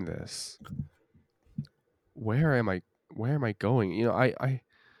doing this? Where am I where am I going?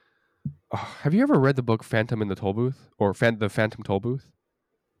 Have you ever read the book Phantom in the Toll Booth, or the Phantom Toll Booth?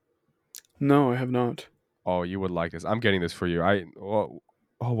 No, I have not. Oh, you would like this. I'm getting this for you.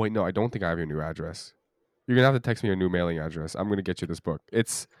 Oh wait, no, I don't think I have your new address. You're gonna have to text me your new mailing address. I'm gonna get you this book.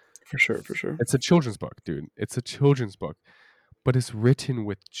 For sure, for sure. It's a children's book, dude. It's a children's book, but it's written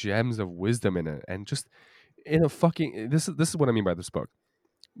with gems of wisdom in it, and just in a fucking this is what I mean by this book.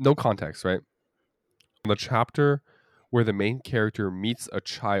 No context, right? The chapter where the main character meets a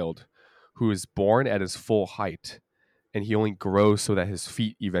child who is born at his full height, and he only grows so that his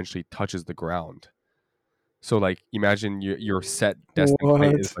feet eventually touches the ground. So like imagine your set destined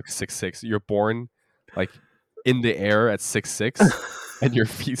height is What? like 6'6". You're born like in the air at 6'6", and your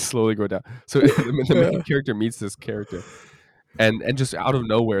feet slowly go down. So the Yeah. main character meets this character, and just out of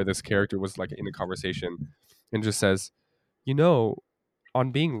nowhere, this character was like in a conversation, and just says, you know,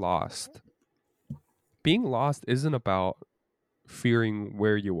 on being lost isn't about fearing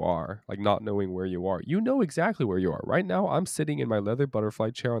where you are, like not knowing where you are. You know exactly where you are. Right now, I'm sitting in my leather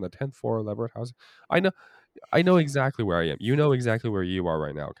butterfly chair on the 10th floor of Leverett House. I know I know exactly where I am. You know exactly where you are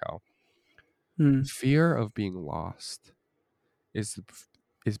right now, Cal. Hmm. Fear of being lost is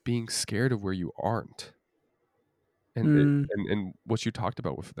is being scared of where you aren't. And Hmm. and what you talked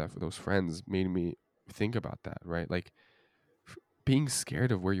about with that for those friends made me think about that, right? Like being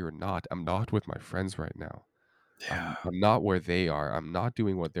scared of where you're not. I'm not with my friends right now. Yeah. I'm not where they are. I'm not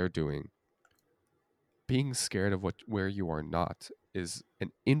doing what they're doing. Being scared of where you are not is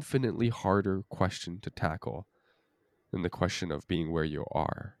an infinitely harder question to tackle than the question of being where you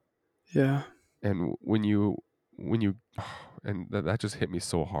are. Yeah. And when you and that just hit me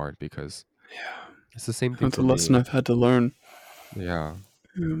so hard, because Yeah. it's the same thing That's for a lesson me. I've had to learn. Yeah,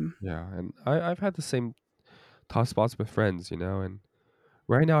 Um, yeah, and I've had the same tough spots with friends, and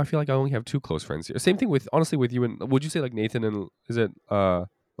right now I feel like I only have two close friends here. Same thing with, honestly, with you, and would you say like Nathan and, is it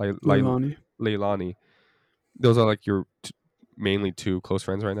like Leilani. Leilani? Those are like your mainly two close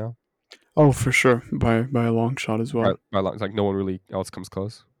friends right now. Oh, for sure. By a long shot as well. It's like no one really else comes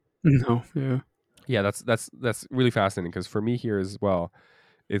close. No. Yeah. Yeah, that's really fascinating, because for me here as well,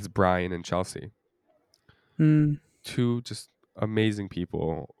 it's Brian and Chelsea. Mm, Two just amazing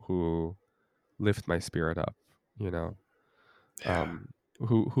people who lift my spirit up, you know, yeah.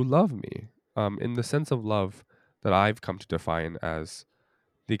 who love me, in the sense of love that I've come to define as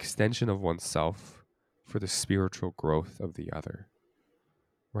the extension of oneself for the spiritual growth of the other.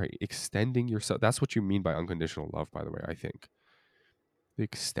 Right, extending yourself. That's what you mean by unconditional love, by the way. I think the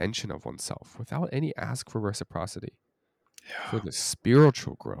extension of oneself without any ask for reciprocity for Yeah. the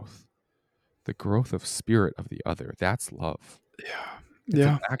spiritual growth, the growth of spirit of the other. That's love. Yeah. It's an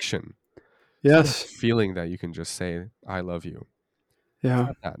Yeah. action. It's not a Yes. feeling that you can just say, I love you. It's Yeah.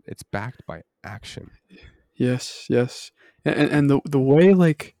 not that. It's backed by action. Yes. Yes. And the way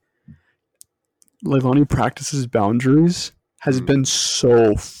like Leilani practices boundaries has been Mm.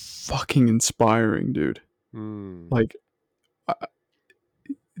 so fucking inspiring, dude. Mm. Like, I-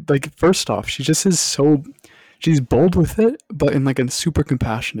 like first off, she just is so she's bold with it, but in like a super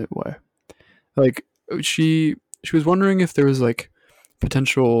compassionate way. Like she was wondering if there was like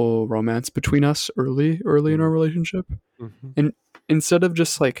potential romance between us early in our Mm. relationship, Mm-hmm. and instead of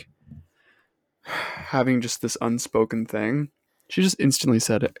just like having just this unspoken thing, she just instantly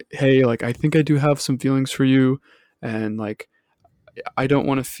said, "Hey, like I think I do have some feelings for you, and like I don't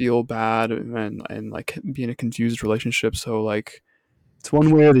want to feel bad and like be in a confused relationship. So like it's one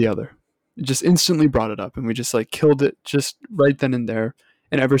way or the other." It just instantly brought it up, and we just like killed it just right then and there.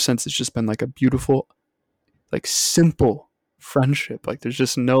 And ever since, it's just been like a beautiful, like simple friendship. Like there's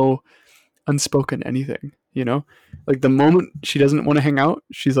just no unspoken anything, you know? Like the moment she doesn't want to hang out,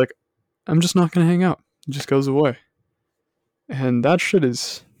 she's like, I'm just not gonna hang out. It just goes away. And that shit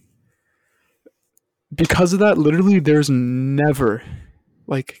is because of that, literally there's never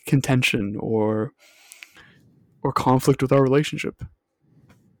like contention or conflict with our relationship.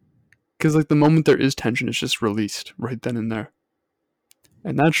 Because like the moment there is tension, it's just released right then and there.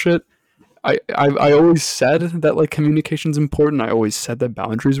 And that shit, I always said that like communication's important. I always said that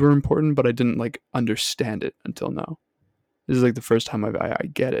boundaries were important, but I didn't like understand it until now. This is like the first time I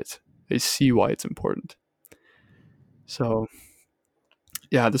get it. I see why it's important. So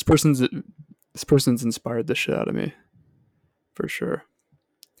yeah, this person's inspired the shit out of me for sure.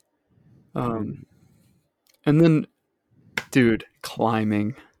 Um, Mm. and then, dude,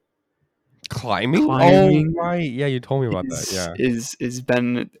 climbing. Climbing? Oh, Climbing right. Yeah, you told me about that. is Yeah. is is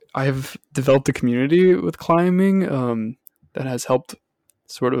been. I've developed a community with climbing that has helped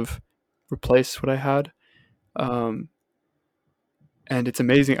sort of replace what I had. Um, and it's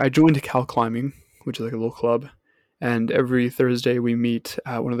amazing. I joined Cal Climbing, which is like a little club, and every Thursday we meet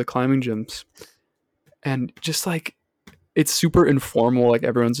at one of the climbing gyms. And just like it's super informal, like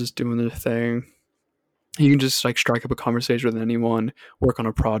everyone's just doing their thing. You can just like strike up a conversation with anyone, work on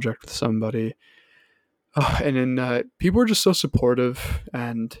a project with somebody, and then people are just so supportive,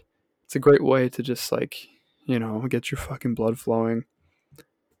 and it's a great way to just like get your fucking blood flowing.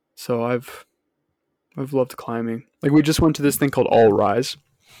 So I've loved climbing. Like we just went to this thing called All Rise,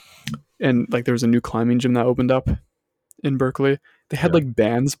 and like there was a new climbing gym that opened up in Berkeley. They had Yeah. like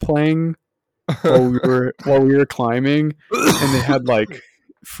bands playing while we were climbing, and they had like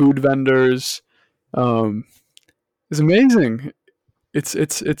food vendors. It's amazing. It's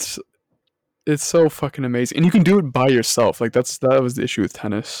so fucking amazing, and you can do it by yourself. Like that was the issue with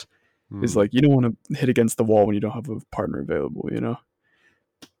tennis. Is Mm. like you don't want to hit against the wall when you don't have a partner available, you know.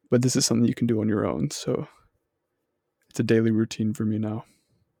 But this is something you can do on your own, so it's a daily routine for me now.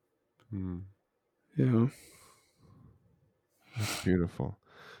 Mm. Yeah, That's beautiful.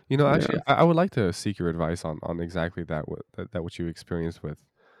 You know, actually, yeah. I would like to seek your advice on exactly that what you experienced with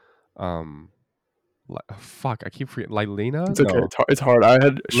fuck, I keep forgetting Lylena? It's okay. No. It's hard. I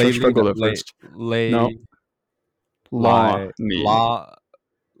had Leylina struggled at Lay first. No, Lay Ly Lani, La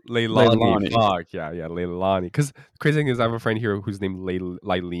Leilani. Leilani. Fuck, yeah, Leilani. Because crazy thing is I have a friend here who's named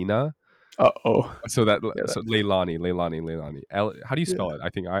Lylena. Oh. So that Yeah. so Leilani. How do you spell Yeah. it? I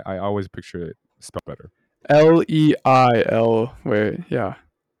think I always picture it spelled better. Leil. Wait. Yeah.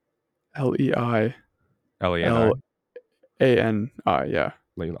 Leilani. Leni. Yeah.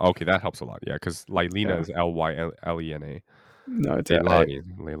 Okay, that helps a lot. Yeah, because Lylena Yeah. is Lylena. No, it's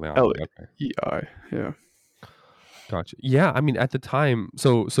Leilani. Okay, Lei. Yeah. gotcha. Yeah, I mean, at the time,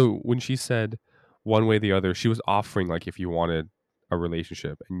 so when she said one way or the other, she was offering like if you wanted a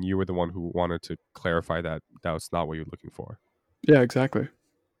relationship, and you were the one who wanted to clarify that that was not what you're looking for. Yeah. Exactly.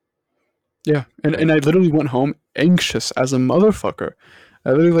 Yeah. And Right. I literally went home anxious as a motherfucker.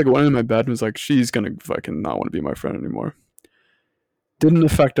 I literally like went in my bed and was like, she's gonna fucking not want to be my friend anymore. Didn't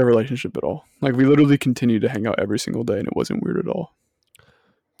affect our relationship at all. Like we literally continued to hang out every single day, and it wasn't weird at all.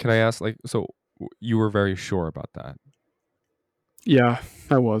 Can I ask, like, so you were very sure about that? Yeah,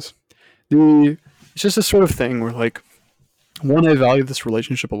 I was. The it's just a sort of thing where like one, I value this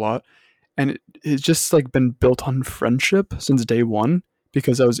relationship a lot, and it's just like been built on friendship since day one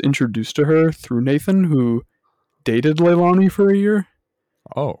because I was introduced to her through Nathan, who dated Leilani for a year.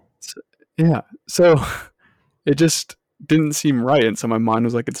 Oh. So, yeah, so it just didn't seem right, and so my mind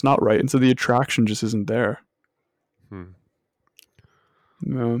was like, it's not right, and so the attraction just isn't there. Hmm.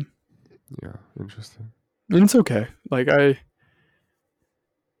 Um, Yeah. Interesting. and it's okay. Like it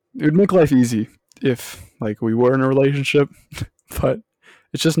would make life easy if like we were in a relationship, but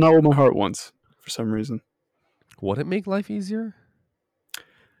it's just not what my heart wants for some reason. Would it make life easier?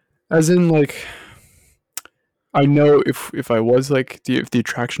 As in, like, I know if I was like if the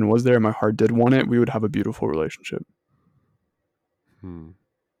attraction was there and my heart did want it, we would have a beautiful relationship. Hmm.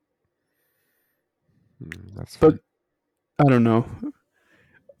 That's But fair. I don't know.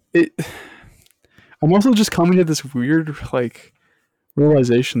 It. I'm also just coming to this weird like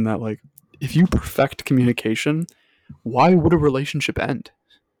realization that like if you perfect communication, why would a relationship end?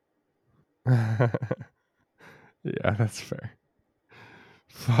 Yeah, that's fair.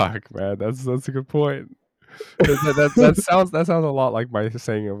 Fuck, man, that's a good point. That sounds a lot like my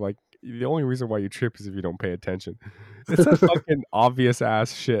saying of like the only reason why you trip is if you don't pay attention. It's that fucking obvious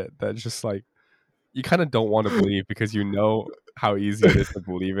ass shit that just like you kind of don't want to believe because you know how easy it is to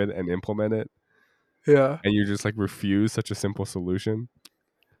believe it and implement it, Yeah. and you just like refuse such a simple solution.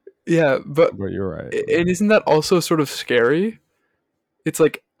 Yeah, but But you're right. and isn't that also sort of scary? It's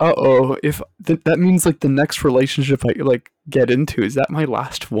like, uh-oh, if that means like the next relationship I like get into, is that my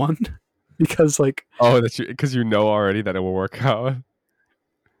last one? Because like Oh, that's because you know already that it will work out.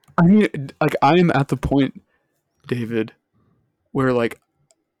 I mean like I am at the point, David, where like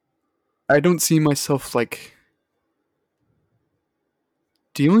I don't see myself like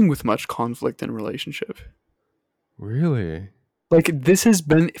dealing with much conflict in a relationship. Really? Like this has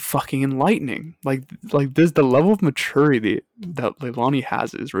been fucking enlightening. Like this the level of maturity that Leilani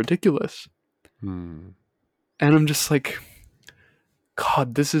has is ridiculous. Hmm. And I'm just like,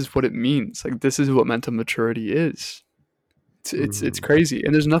 God, this is what it means. Like this is what mental maturity is. It's Hmm. crazy.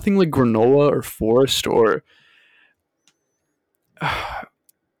 And there's nothing like granola or forest or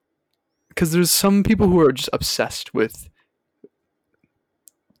because there's some people who are just obsessed with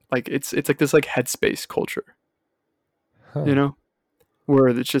like it's like this like headspace culture, you Huh. know, where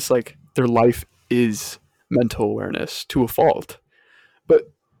it's just like their life is mental awareness to a fault.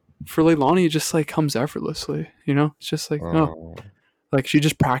 But for Leilani, it just like comes effortlessly, you know. It's just like no, Oh. like she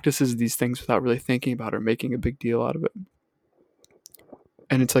just practices these things without really thinking about it or making a big deal out of it.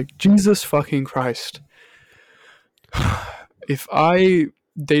 And it's like Jesus fucking Christ. If I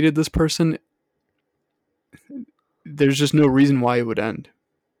dated this person, there's just no reason why it would end.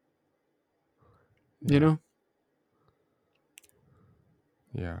 You Yeah. know?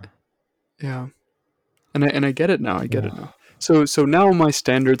 Yeah. Yeah. And I get it now. I get it now. So now my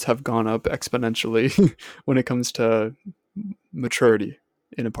standards have gone up exponentially when it comes to maturity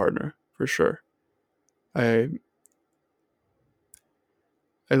in a partner, for sure. I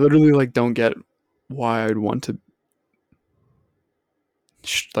I literally like don't get why I'd want to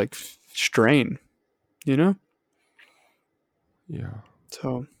strain, you know? Yeah.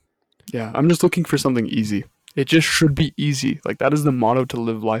 So, yeah, I'm just looking for something easy. It just should be easy. Like that is the motto to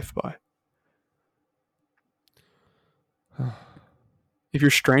live life by. If you're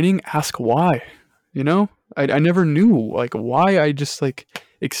straining, ask why. You know? I never knew like why I just like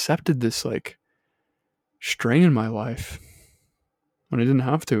accepted this like strain in my life when I didn't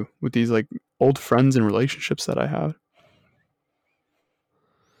have to with these like old friends and relationships that I had.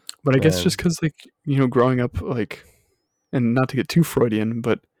 But I guess just Man. because like growing up like and not to get too Freudian,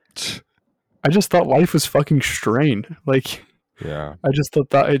 but I just thought life was fucking strain. Like Yeah. I just thought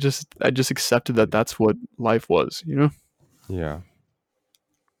that I just accepted that that's what life was. You know? Yeah.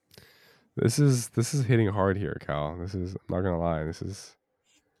 This is hitting hard here, Cal. This is, I'm not gonna lie. This is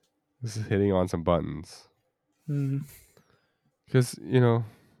hitting on some buttons. Mm. Because,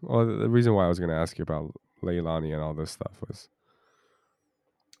 well, the reason why I was gonna ask you about Leilani and all this stuff was,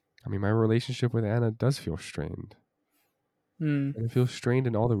 I mean, my relationship with Anna does feel strained. Mm. And it feels strained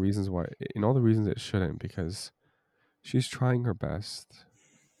in all the reasons why, in all the reasons it shouldn't, because she's trying her best.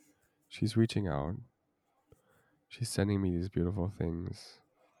 She's reaching out. She's sending me these beautiful things,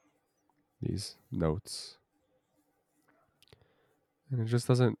 these notes. And it just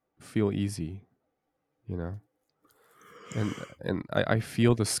doesn't feel easy, you know? And I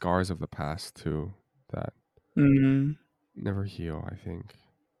feel the scars of the past too that Mm. never heal, I think.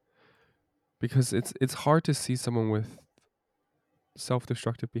 Because it's hard to see someone with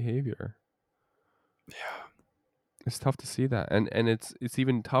self-destructive behavior. Yeah. It's tough to see that. And it's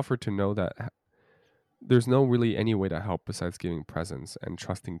even tougher to know that there's no really any way to help besides giving presence and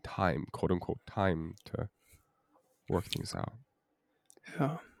trusting time, quote unquote time, to work things out.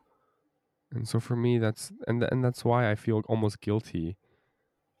 Yeah. And so for me, and that's why I feel almost guilty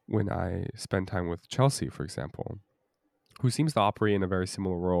when I spend time with Chelsea, for example, who seems to operate in a very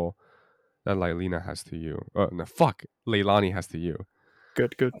similar role that Lailina has to you. No, fuck, Leilani has to you.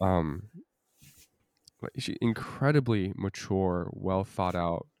 Good. Um, like she incredibly mature, well thought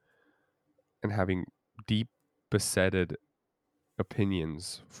out, and having deep, besetted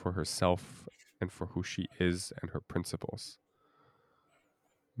opinions for herself and for who she is and her principles.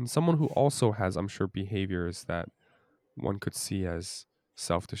 And someone who also has, I'm sure, behaviors that one could see as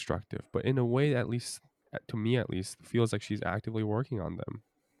self-destructive, but in a way, at least to me at least, feels like she's actively working on them,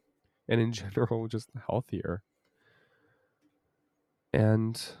 and in general just healthier.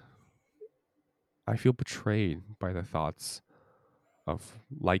 And I feel betrayed by the thoughts of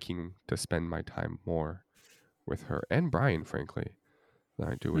liking to spend my time more with her and Brian, frankly, than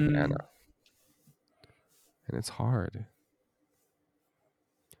I do with Anna. And it's hard.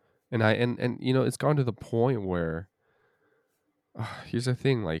 And you know, it's gone to the point where here's the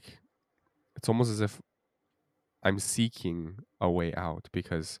thing, like it's almost as if I'm seeking a way out,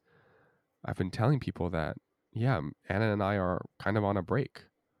 because I've been telling people that, yeah, Anna and I are kind of on a break,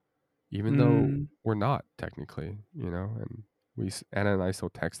 even though we're not technically, you know, and Anna and I still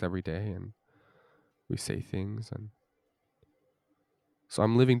text every day and we say things, and so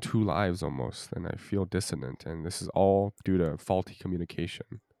I'm living two lives almost, and I feel dissonant, and this is all due to faulty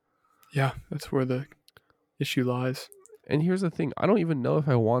communication. Yeah, that's where the issue lies. And here's the thing, I don't even know if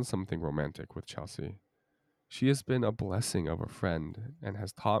I want something romantic with Chelsea. She has been a blessing of a friend and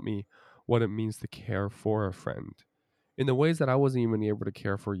has taught me what it means to care for a friend in the ways that I wasn't even able to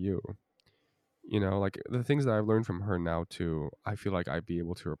care for you. You know, like the things that I've learned from her now too, I feel like I'd be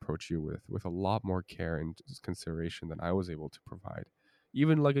able to approach you with a lot more care and consideration than I was able to provide,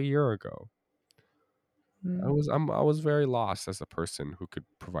 even like a year ago. I was very lost as a person who could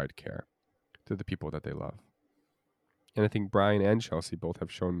provide care to the people that they love. And I think Brian and Chelsea both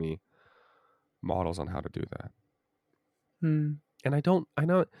have shown me models on how to do that. And I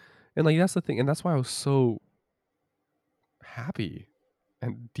know, and like that's the thing, and that's why I was so happy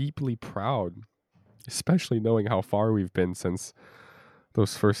and deeply proud, especially knowing how far we've been since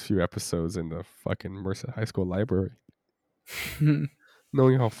those first few episodes in the fucking Merced High School library.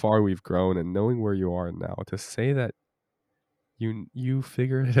 Knowing how far we've grown and knowing where you are now, to say that you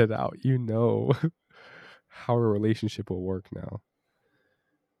figured it out, you know how a relationship will work now.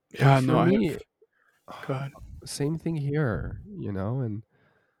 Yeah, And for no, me, go ahead. same thing here, you know, and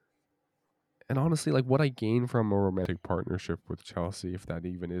honestly, like what I gain from a romantic partnership with Chelsea, if that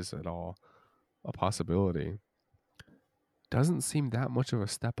even is at all a possibility, doesn't seem that much of a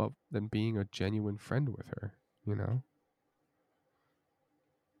step up than being a genuine friend with her, you know?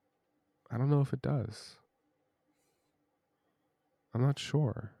 I don't know if it does. I'm not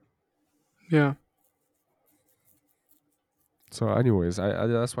sure. Yeah. So anyways, I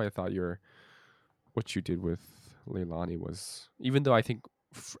that's why I thought what you did with Leilani was, even though I think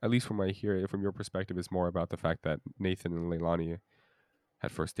at least from from your perspective, is more about the fact that Nathan and Leilani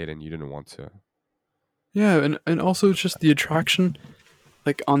had first dated and you didn't want to. Yeah, and also it's just the attraction,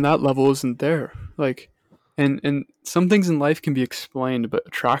 like on that level, isn't there. Like, and some things in life can be explained, but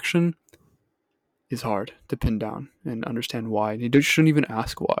attraction is hard to pin down and understand why. And you shouldn't even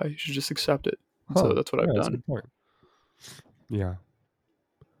ask why. You should just accept it. And so that's what Yeah, I've that's a done. good point. Yeah.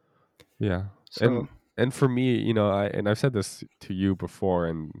 Yeah. So And for me, you know, I've said this to you before,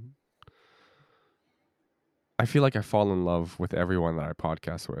 and I feel like I fall in love with everyone that I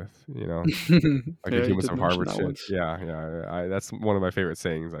podcast with, you know, like the yeah, you humans did of mention Harvard that shit. once. Yeah. That's one of my favorite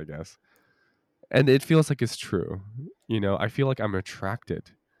sayings, I guess. And it feels like it's true. You know, I feel like I'm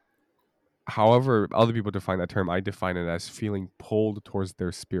attracted. However, other people define that term, I define it as feeling pulled towards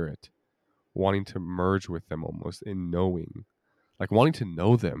their spirit, wanting to merge with them almost in knowing, like wanting to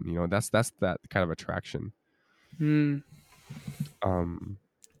know them. You know, that's that kind of attraction. Um,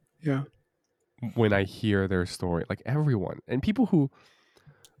 Yeah. when I hear their story, like everyone and people who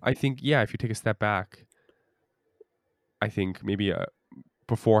I think, yeah, if you take a step back, I think maybe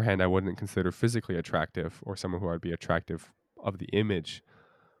beforehand I wouldn't consider physically attractive or someone who I'd be attractive of the image.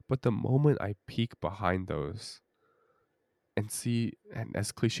 But the moment I peek behind those and see, and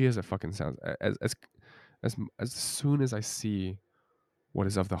as cliche as it fucking sounds, as soon as I see what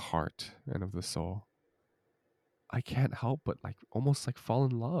is of the heart and of the soul, I can't help but like almost like fall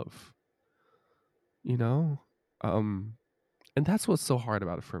in love, you know? And that's what's so hard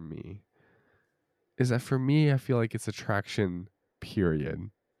about it for me, is that for me, I feel like it's attraction,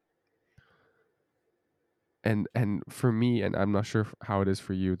 period. And for me, and I'm not sure how it is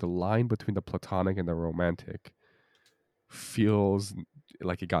for you, the line between the platonic and the romantic feels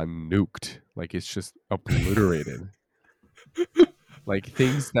like it got nuked, like it's just obliterated. Like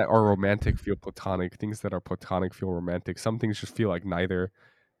things that are romantic feel platonic, things that are platonic feel romantic. Some things just feel like neither,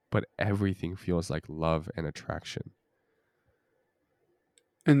 but everything feels like love and attraction.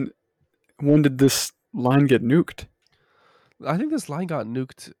 And when did this line get nuked? I think this line got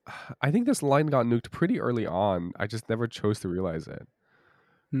nuked. I think this line got nuked pretty early on. I just never chose to realize it.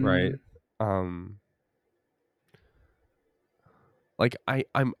 Right? Mm, Um like I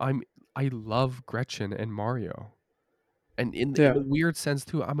love Gretchen and Mario. And in yeah. a weird sense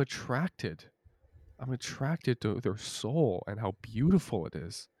too, I'm attracted. I'm attracted to their soul and how beautiful it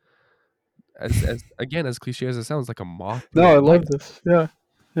is. As again, as cliche as it sounds, like a moth to No, a I light, love this. Yeah.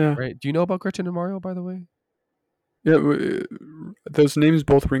 Yeah. right? Do you know about Gretchen and Mario, by the way? Yeah. Those names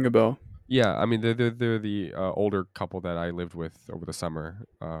both ring a bell. Yeah, I mean they're the older couple that I lived with over the summer,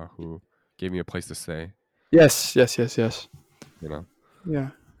 who gave me a place to stay. Yes. Yes. Yes. Yes. You know, Yeah.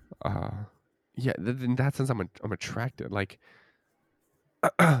 uh, yeah. In that sense, I'm attracted. Like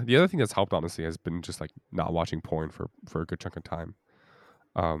the other thing that's helped honestly has been just like not watching porn for a good chunk of time.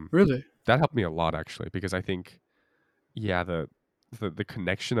 Um, Really. that helped me a lot actually because I think yeah the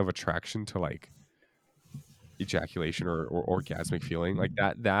connection of attraction to like ejaculation or orgasmic feeling like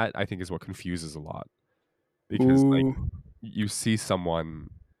that I think is what confuses a lot because like Ooh. you see someone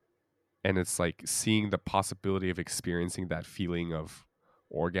and it's like seeing the possibility of experiencing that feeling of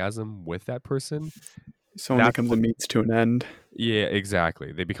orgasm with that person. Someone That's becomes a what, means to an end. yeah,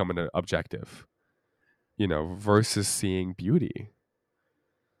 exactly, they become an objective, versus seeing beauty.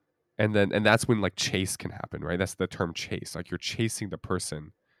 And that's when like chase can happen, right? That's the term chase, like you're chasing the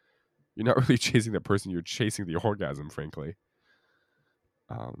person. You're not really chasing the person, you're chasing the orgasm, frankly.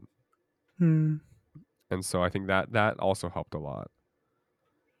 um Hmm. and so I think that also helped a lot.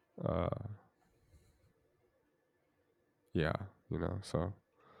 uh yeah, so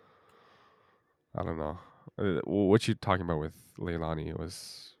I don't know. What you talking about with Leilani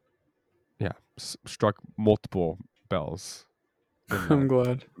was, yeah, struck multiple bells in I'm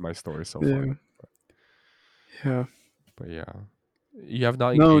glad. my story so far. Yeah. Yeah. But yeah, you have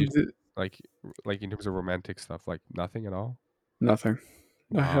not No. engaged like in terms of romantic stuff, like nothing at all. Nothing.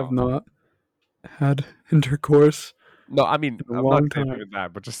 I have Wow. not had intercourse No, I mean in a I'm not long saying time. even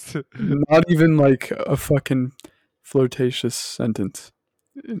that, but just Not even like a fucking flirtatious sentence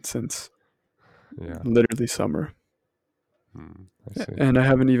since yeah. literally summer. I see. And I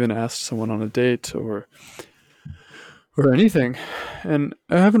haven't even asked someone on a date or anything. And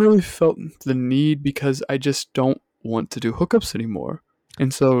I haven't really felt the need because I just don't want to do hookups anymore.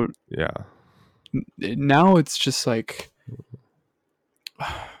 And so Yeah. now it's just like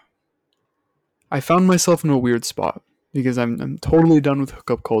I found myself in a weird spot because I'm totally done with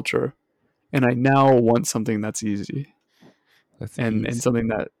hookup culture and I now want something that's easy That's and easy. something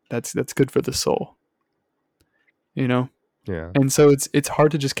that's good for the soul, you know? Yeah. And so it's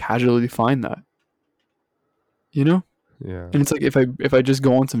hard to just casually find that, you know? Yeah. And it's like if I just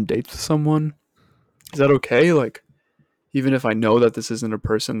go on some dates with someone, is that okay? Like even if I know that this isn't a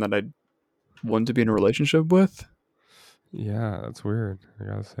person that I want to be in a relationship with. Yeah. That's weird, I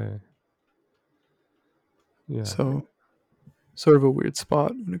gotta say. Yeah. So sort of a weird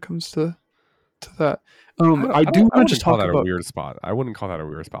spot when it comes to that. I don't I I do don't I want to wouldn't just call talk that a about weird spot. I wouldn't call that a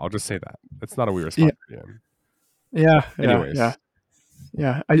weird spot. I'll just say that. It's not a weird yeah spot to be in. yeah yeah yeah Anyways.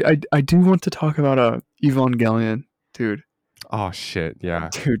 yeah. I do want to talk about Evangelion, dude. Oh shit. Yeah.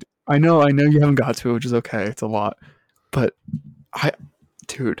 Dude, I know you haven't got to it, which is okay. It's a lot, but I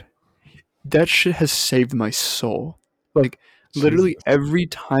dude, that shit has saved my soul. Like literally Jesus. every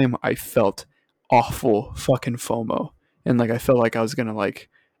time I felt awful fucking FOMO and like I felt like I was gonna like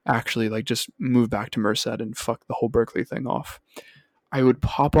actually like just move back to Merced and fuck the whole Berkeley thing off. I would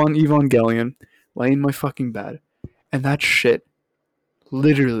pop on Evangelion, lay in my fucking bed, and that shit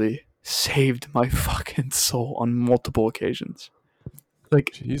literally saved my fucking soul on multiple occasions.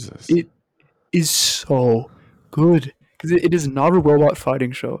 Like Jesus. it is so good because it is not a robot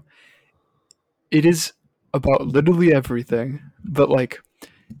fighting show. It is about literally everything, but like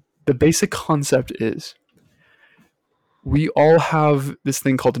the basic concept is we all have this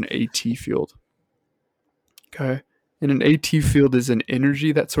thing called an AT field. Okay. And an AT field is an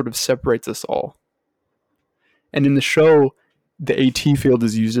energy that sort of separates us all. And in the show, the AT field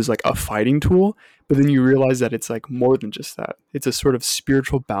is used as like a fighting tool, but then you realize that it's like more than just that. It's a sort of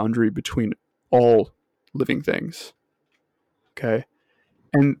spiritual boundary between all living things. Okay.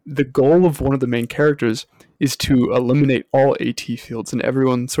 And the goal of one of the main characters is to eliminate all AT fields, and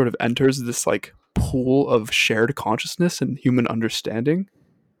everyone sort of enters this like pool of shared consciousness and human understanding.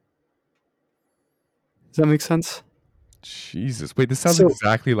 Does that make sense? Jesus. Wait, this sounds So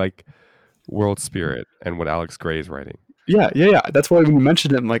exactly like World Spirit and what Alex Gray is writing. yeah. That's why when you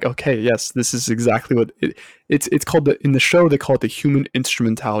mentioned it, I'm like, okay, yes, this is exactly what it's called. In the show, they call it the Human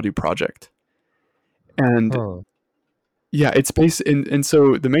Instrumentality Project, and Huh. yeah, it's based in. And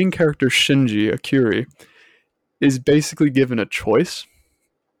so the main character Shinji Akiri is basically given a choice,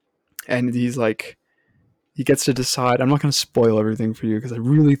 and he's like, he gets to decide. I'm not going to spoil everything for you because I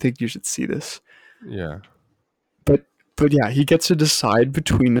really think you should see this. Yeah. But yeah, he gets to decide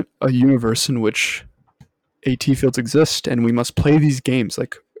between a universe in which AT fields exist, and we must play these games.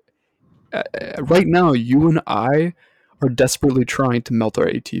 Like right now, you and I are desperately trying to melt our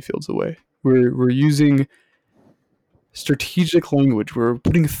AT fields away. We're using strategic language. We're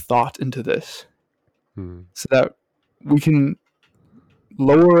putting thought into this Hmm. so that we can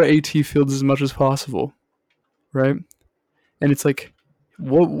lower our AT fields as much as possible, right? And it's like,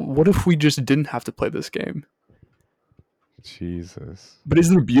 what if we just didn't have to play this game? Jesus. But is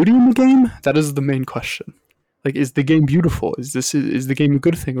there beauty in the game? That is the main question. Like, is the game beautiful? Is the game a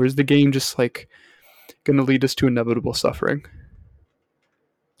good thing, or is the game just like going to lead us to inevitable suffering?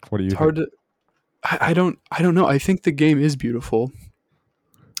 What do you It's think? hard to. I don't know. I think the game is beautiful.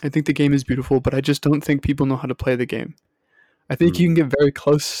 I think the game is beautiful, but I just don't think people know how to play the game. I think you can get very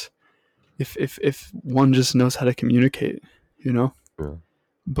close if one just knows how to communicate, you know. Yeah.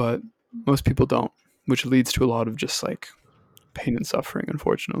 But most people don't, which leads to a lot of just like pain and suffering,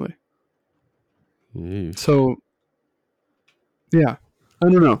 unfortunately. Yeesh. So yeah, I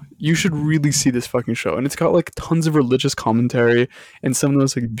don't know. You should really see this fucking show, and it's got like tons of religious commentary and some of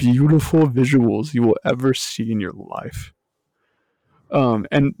those like beautiful visuals you will ever see in your life.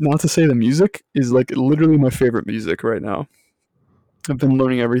 And not to say the music is like literally my favorite music right now. I've been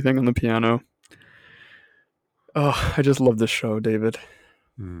learning everything on the piano. Oh, I just love this show, David.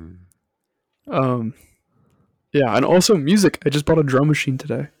 Hmm. Um, yeah, and also music. I just bought a drum machine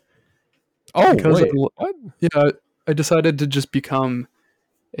today Oh because wait, what? yeah, I decided to just become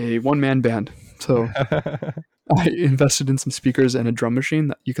a one-man band. So I invested in some speakers and a drum machine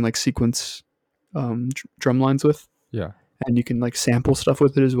that you can like sequence drum lines with, Yeah. and you can like sample stuff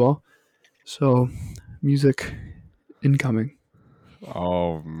with it as well. So music incoming.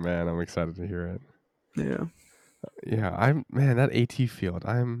 Oh man, I'm excited to hear it. Yeah. Yeah, I'm man, that AT field.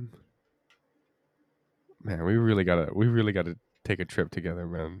 Man, we really gotta take a trip together,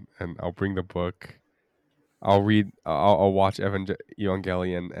 man. And I'll bring the book. I'll watch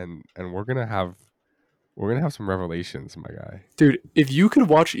Evangelion, and we're gonna have some revelations, my guy. Dude, if you could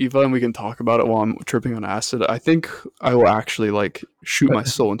watch Eva and we can talk about it while I'm tripping on acid, I think I will actually like shoot my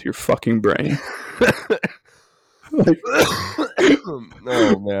soul into your fucking brain. Like,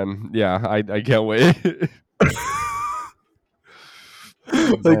 Oh man, yeah, I can't wait.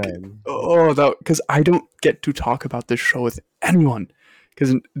 like Man. oh that because I don't get to talk about this show with anyone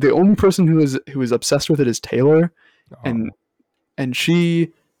because the only person who is obsessed with it is Taylor, and Oh,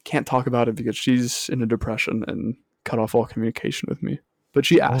 she can't talk about it because she's in a depression and cut off all communication with me. But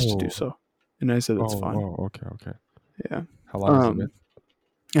she asked to do oh, so, and I said it's fine. oh, okay. Yeah. How long has it been?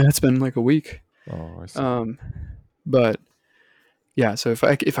 And it's been like a week. Oh, I see. But yeah, so if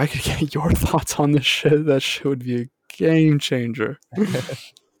I could get your thoughts on this shit, that shit would be a game changer,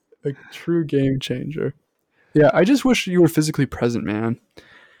 a true game changer. Yeah, I just wish you were physically present, man.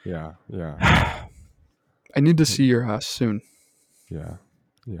 Yeah. I need to see your ass soon. Yeah.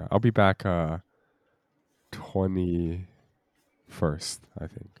 I'll be back 21st, I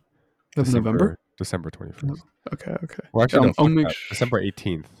think. Of November? December 21st. Okay. Well, actually, no, I'll fuck make that. December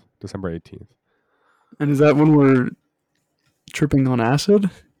 18th. December 18th. And is that when we're tripping on acid?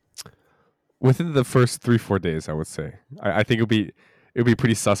 Within the first 3-4 days, I would say. I think it'd be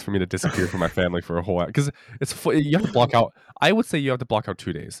pretty sus for me to disappear from my family for a whole because you have to block out. I would say you have to block out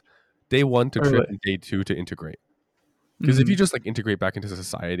 2 days. Day 1 to trip Really? and day 2 to integrate. Because if you Mhm. just like integrate back into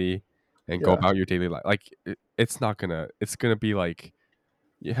society and go Yeah. about your daily life, like it's gonna be like,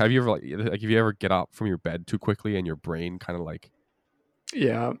 have you ever like if you ever get up from your bed too quickly and your brain kind of like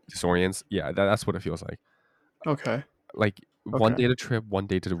Yeah. disorients? Yeah, that's what it feels like. Okay. Like one day to trip, one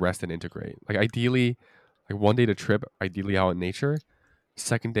day to rest and integrate. Like ideally, like one day to trip, ideally out in nature.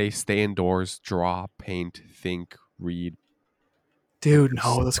 Second day, stay indoors, draw, paint, think, read. Dude,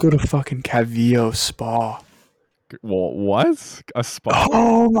 no, let's go to fucking Cavillo Spa. Well, what? A spa?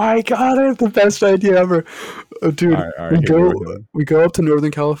 Oh my god, I have the best idea ever. Dude, All right, hit we go up to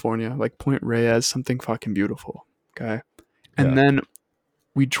Northern California, like Point Reyes, something fucking beautiful. Okay. And Yeah. then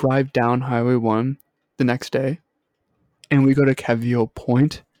we drive down Highway 1 the next day and we go to Cavillo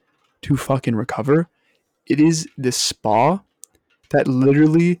Point. to fucking recover, it is this spa that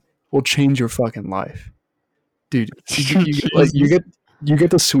literally will change your fucking life, dude. Jesus. You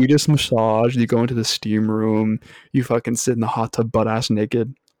get the sweetest massage. You go into the steam room. You fucking sit in the hot tub butt ass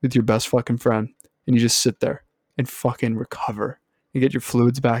naked with your best fucking friend, and you just sit there and fucking recover. You get your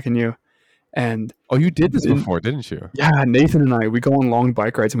fluids back in you, and Oh, you did this in, before, didn't you? yeah, Nathan and I, we go on long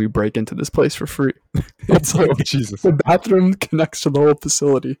bike rides and we break into this place for free. It's Oh, like Jesus. the bathroom connects to the whole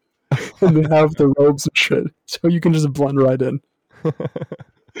facility, and they have the robes and shit, so you can just blend right in.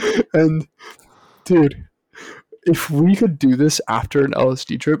 And dude, if we could do this after an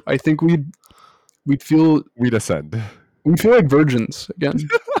LSD trip, I think we'd feel We'd ascend. we'd feel like virgins again.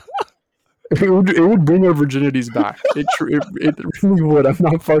 It would bring our virginities back. It really would. I'm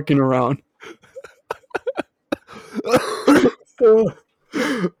not fucking around.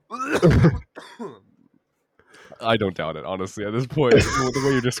 I don't doubt it, honestly. At this point, the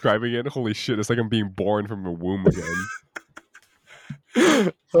way you're describing it, holy shit, it's like I'm being born from a womb again.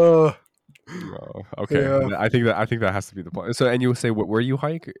 Uh, Oh, okay, yeah. I think that has to be the point. So, and you say where you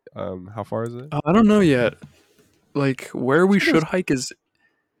hike? How far is it? I don't know yet. Like where we should hike is.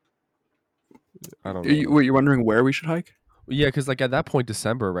 I don't know. You're wondering where we should hike? Yeah, because like at that point,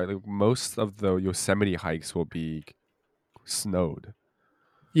 December, right? Like most of the Yosemite hikes will be snowed.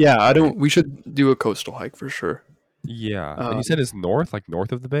 Yeah, I Right? don't. We should do a coastal hike for sure. Yeah, and you said it's north, like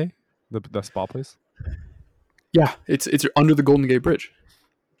north of the bay, the spa place. Yeah, it's under the Golden Gate Bridge.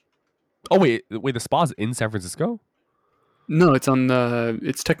 Oh wait, the spa's in San Francisco. No, it's on the.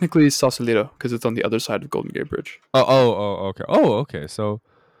 It's technically Sausalito because it's on the other side of Golden Gate Bridge. Okay. Oh, okay. So,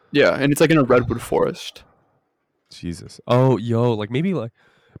 Yeah, and it's like in a redwood forest. Jesus. Oh, yo,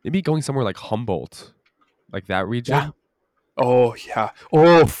 maybe going somewhere like Humboldt, like that region. Yeah. Oh yeah.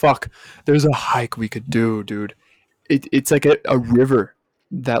 Oh fuck. There's a hike we could do, dude. It's like a river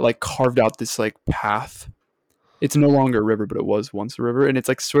that like carved out this like path. It's no longer a river, but it was once a river, and it's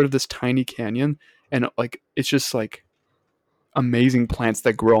like sort of this tiny canyon, and like it's just like amazing plants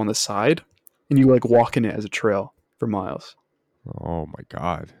that grow on the side, and you like walk in it as a trail for miles. Oh my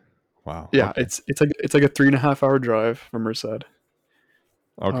God. Wow. Yeah, Okay. it's like a 3.5 hour drive from Merced.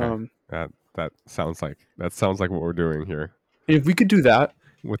 Okay. Um, That sounds like what we're doing here and if we could do that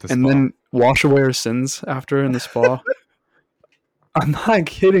with the and spa. then wash away our sins after in the spa, I'm not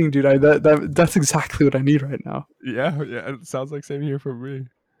kidding, dude. That's exactly what I need right now. Yeah, yeah. It sounds like same here for me.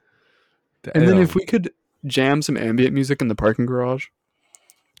 And then if Damn. we could jam some ambient music in the parking garage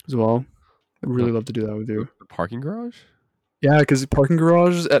as well, I'd The, really love to do that with you. the parking garage. Yeah, because parking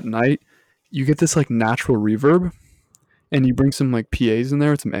garages at night, you get this like natural reverb, and you bring some like PAs in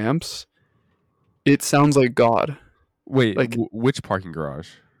there with some amps. It sounds like God. Wait, Like which parking garage?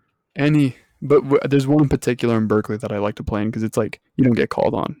 any, but there's one in particular in Berkeley that I like to play in because it's like you don't get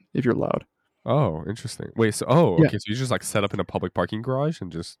called on if you're loud. Oh, interesting. Wait, so Yeah, okay, so you just like set up in a public parking garage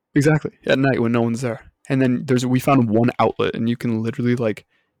and just exactly. At night when no one's there, and then we found one outlet, and you can literally like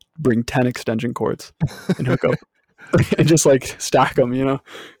bring 10 extension cords and hook up and just like stack them,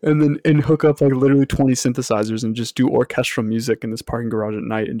 and then and hook up like literally 20 synthesizers and just do orchestral music in this parking garage at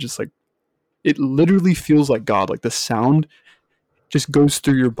night, and just like it literally feels like God. Like the sound just goes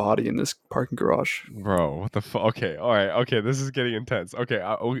through your body in this parking garage. bro, what the fuck? Okay, all right, okay, this is getting intense. Okay,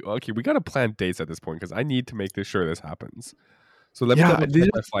 okay, we gotta plan dates at this point because I need to make sure this happens. So let me Yeah, double check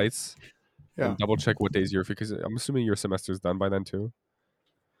my flights yeah. and double check what days you're free because I'm assuming your semester's done by then too.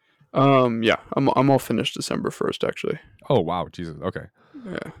 Yeah. I'm all finished December 1st actually. Oh wow, Jesus. Okay.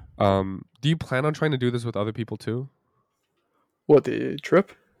 Yeah. Do you plan on trying to do this with other people too? What, the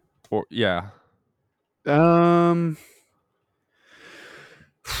trip? Or yeah. Um.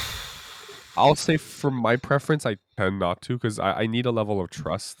 I'll say for my preference, I tend not to because I need a level of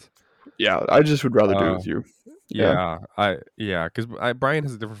trust. Yeah, I just would rather do it Uh, with you. Yeah. because Brian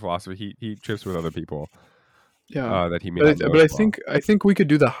has a different philosophy. He trips with other people Yeah. that he may not know But as well. I think we could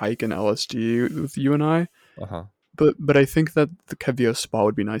do the hike in LSD with you and I. Uh huh. But I think that the Kevio spa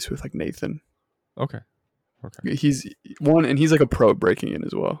would be nice with like Nathan. Okay. Okay. He's one, and he's like a pro at breaking in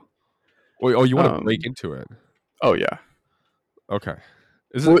as well. Oh, you want to Um. break into it? Oh yeah. Okay.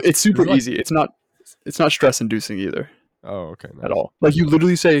 Well, it's Is super it like? easy. It's not stress inducing either Oh, okay. at Nice. all. Like you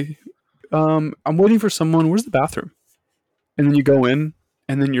literally say, I'm waiting for someone. Where's the bathroom? And then you go in,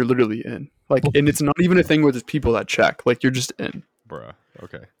 and then you're literally in. Like, and it's not even a thing where there's people that check. Like you're just in. Bruh.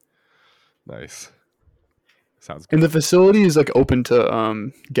 Okay. Nice. Sounds And good. the facility is like open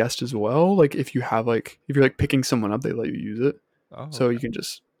to guests as well. Like if you're like picking someone up, they let you use it. Oh, So okay. you can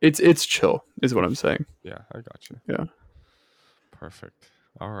just it's chill is what I'm saying. Yeah, I got you. Yeah. Perfect.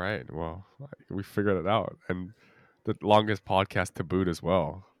 All right. Well, we figured it out, and the longest podcast to boot as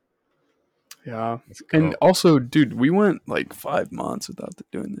well. Yeah. Let's And go. also, dude, we went like 5 months without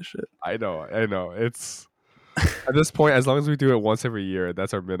doing this shit. I know. It's at this point, as long as we do it once every year,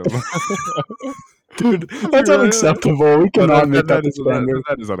 that's our minimum. Dude, Let's be that's real. unacceptable. We No, cannot make that the standard.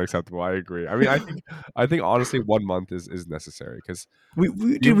 that is unacceptable. I agree. I mean, I think honestly, 1 month is necessary because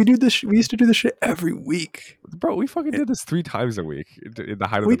Dude, you, we do this. We used to do this shit every week. bro, we fucking did this 3 times a week in the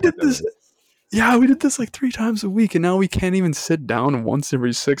height of We the did this. pandemic. Yeah, we did this like 3 times a week, and now we can't even sit down once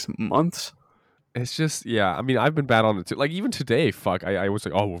every 6 months. It's just, yeah. I mean, I've been bad on it too. Like even today, fuck. I was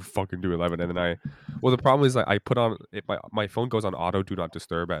like, oh, we'll fucking do 11, and then well, the problem is like I put on my phone goes on auto do not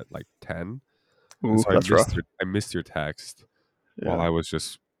disturb at like 10, and Ooh, so that's rough. I missed your text while Yeah. I was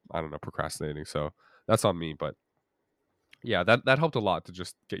just, I don't know, procrastinating. So that's on me. But yeah, that helped a lot to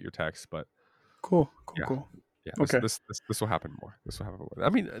just get your text. But Cool. yeah, Cool. yeah, Okay. this will happen more. This will happen more. I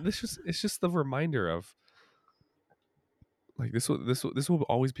mean, it's just the reminder of like this will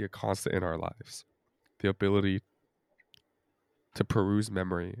always be a constant in our lives. The ability to peruse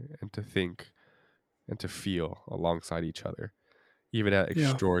memory and to think and to feel alongside each other, even at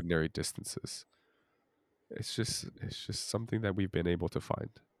Yeah. extraordinary distances. It's just something that we've been able to find,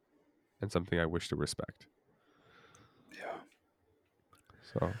 and something I wish to respect. Yeah.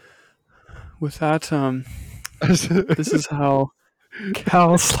 So With that, this is how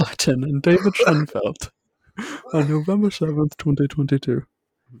Cal Slatton and David Schoenfeld on November 7th, 2022.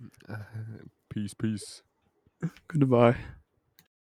 peace. Goodbye.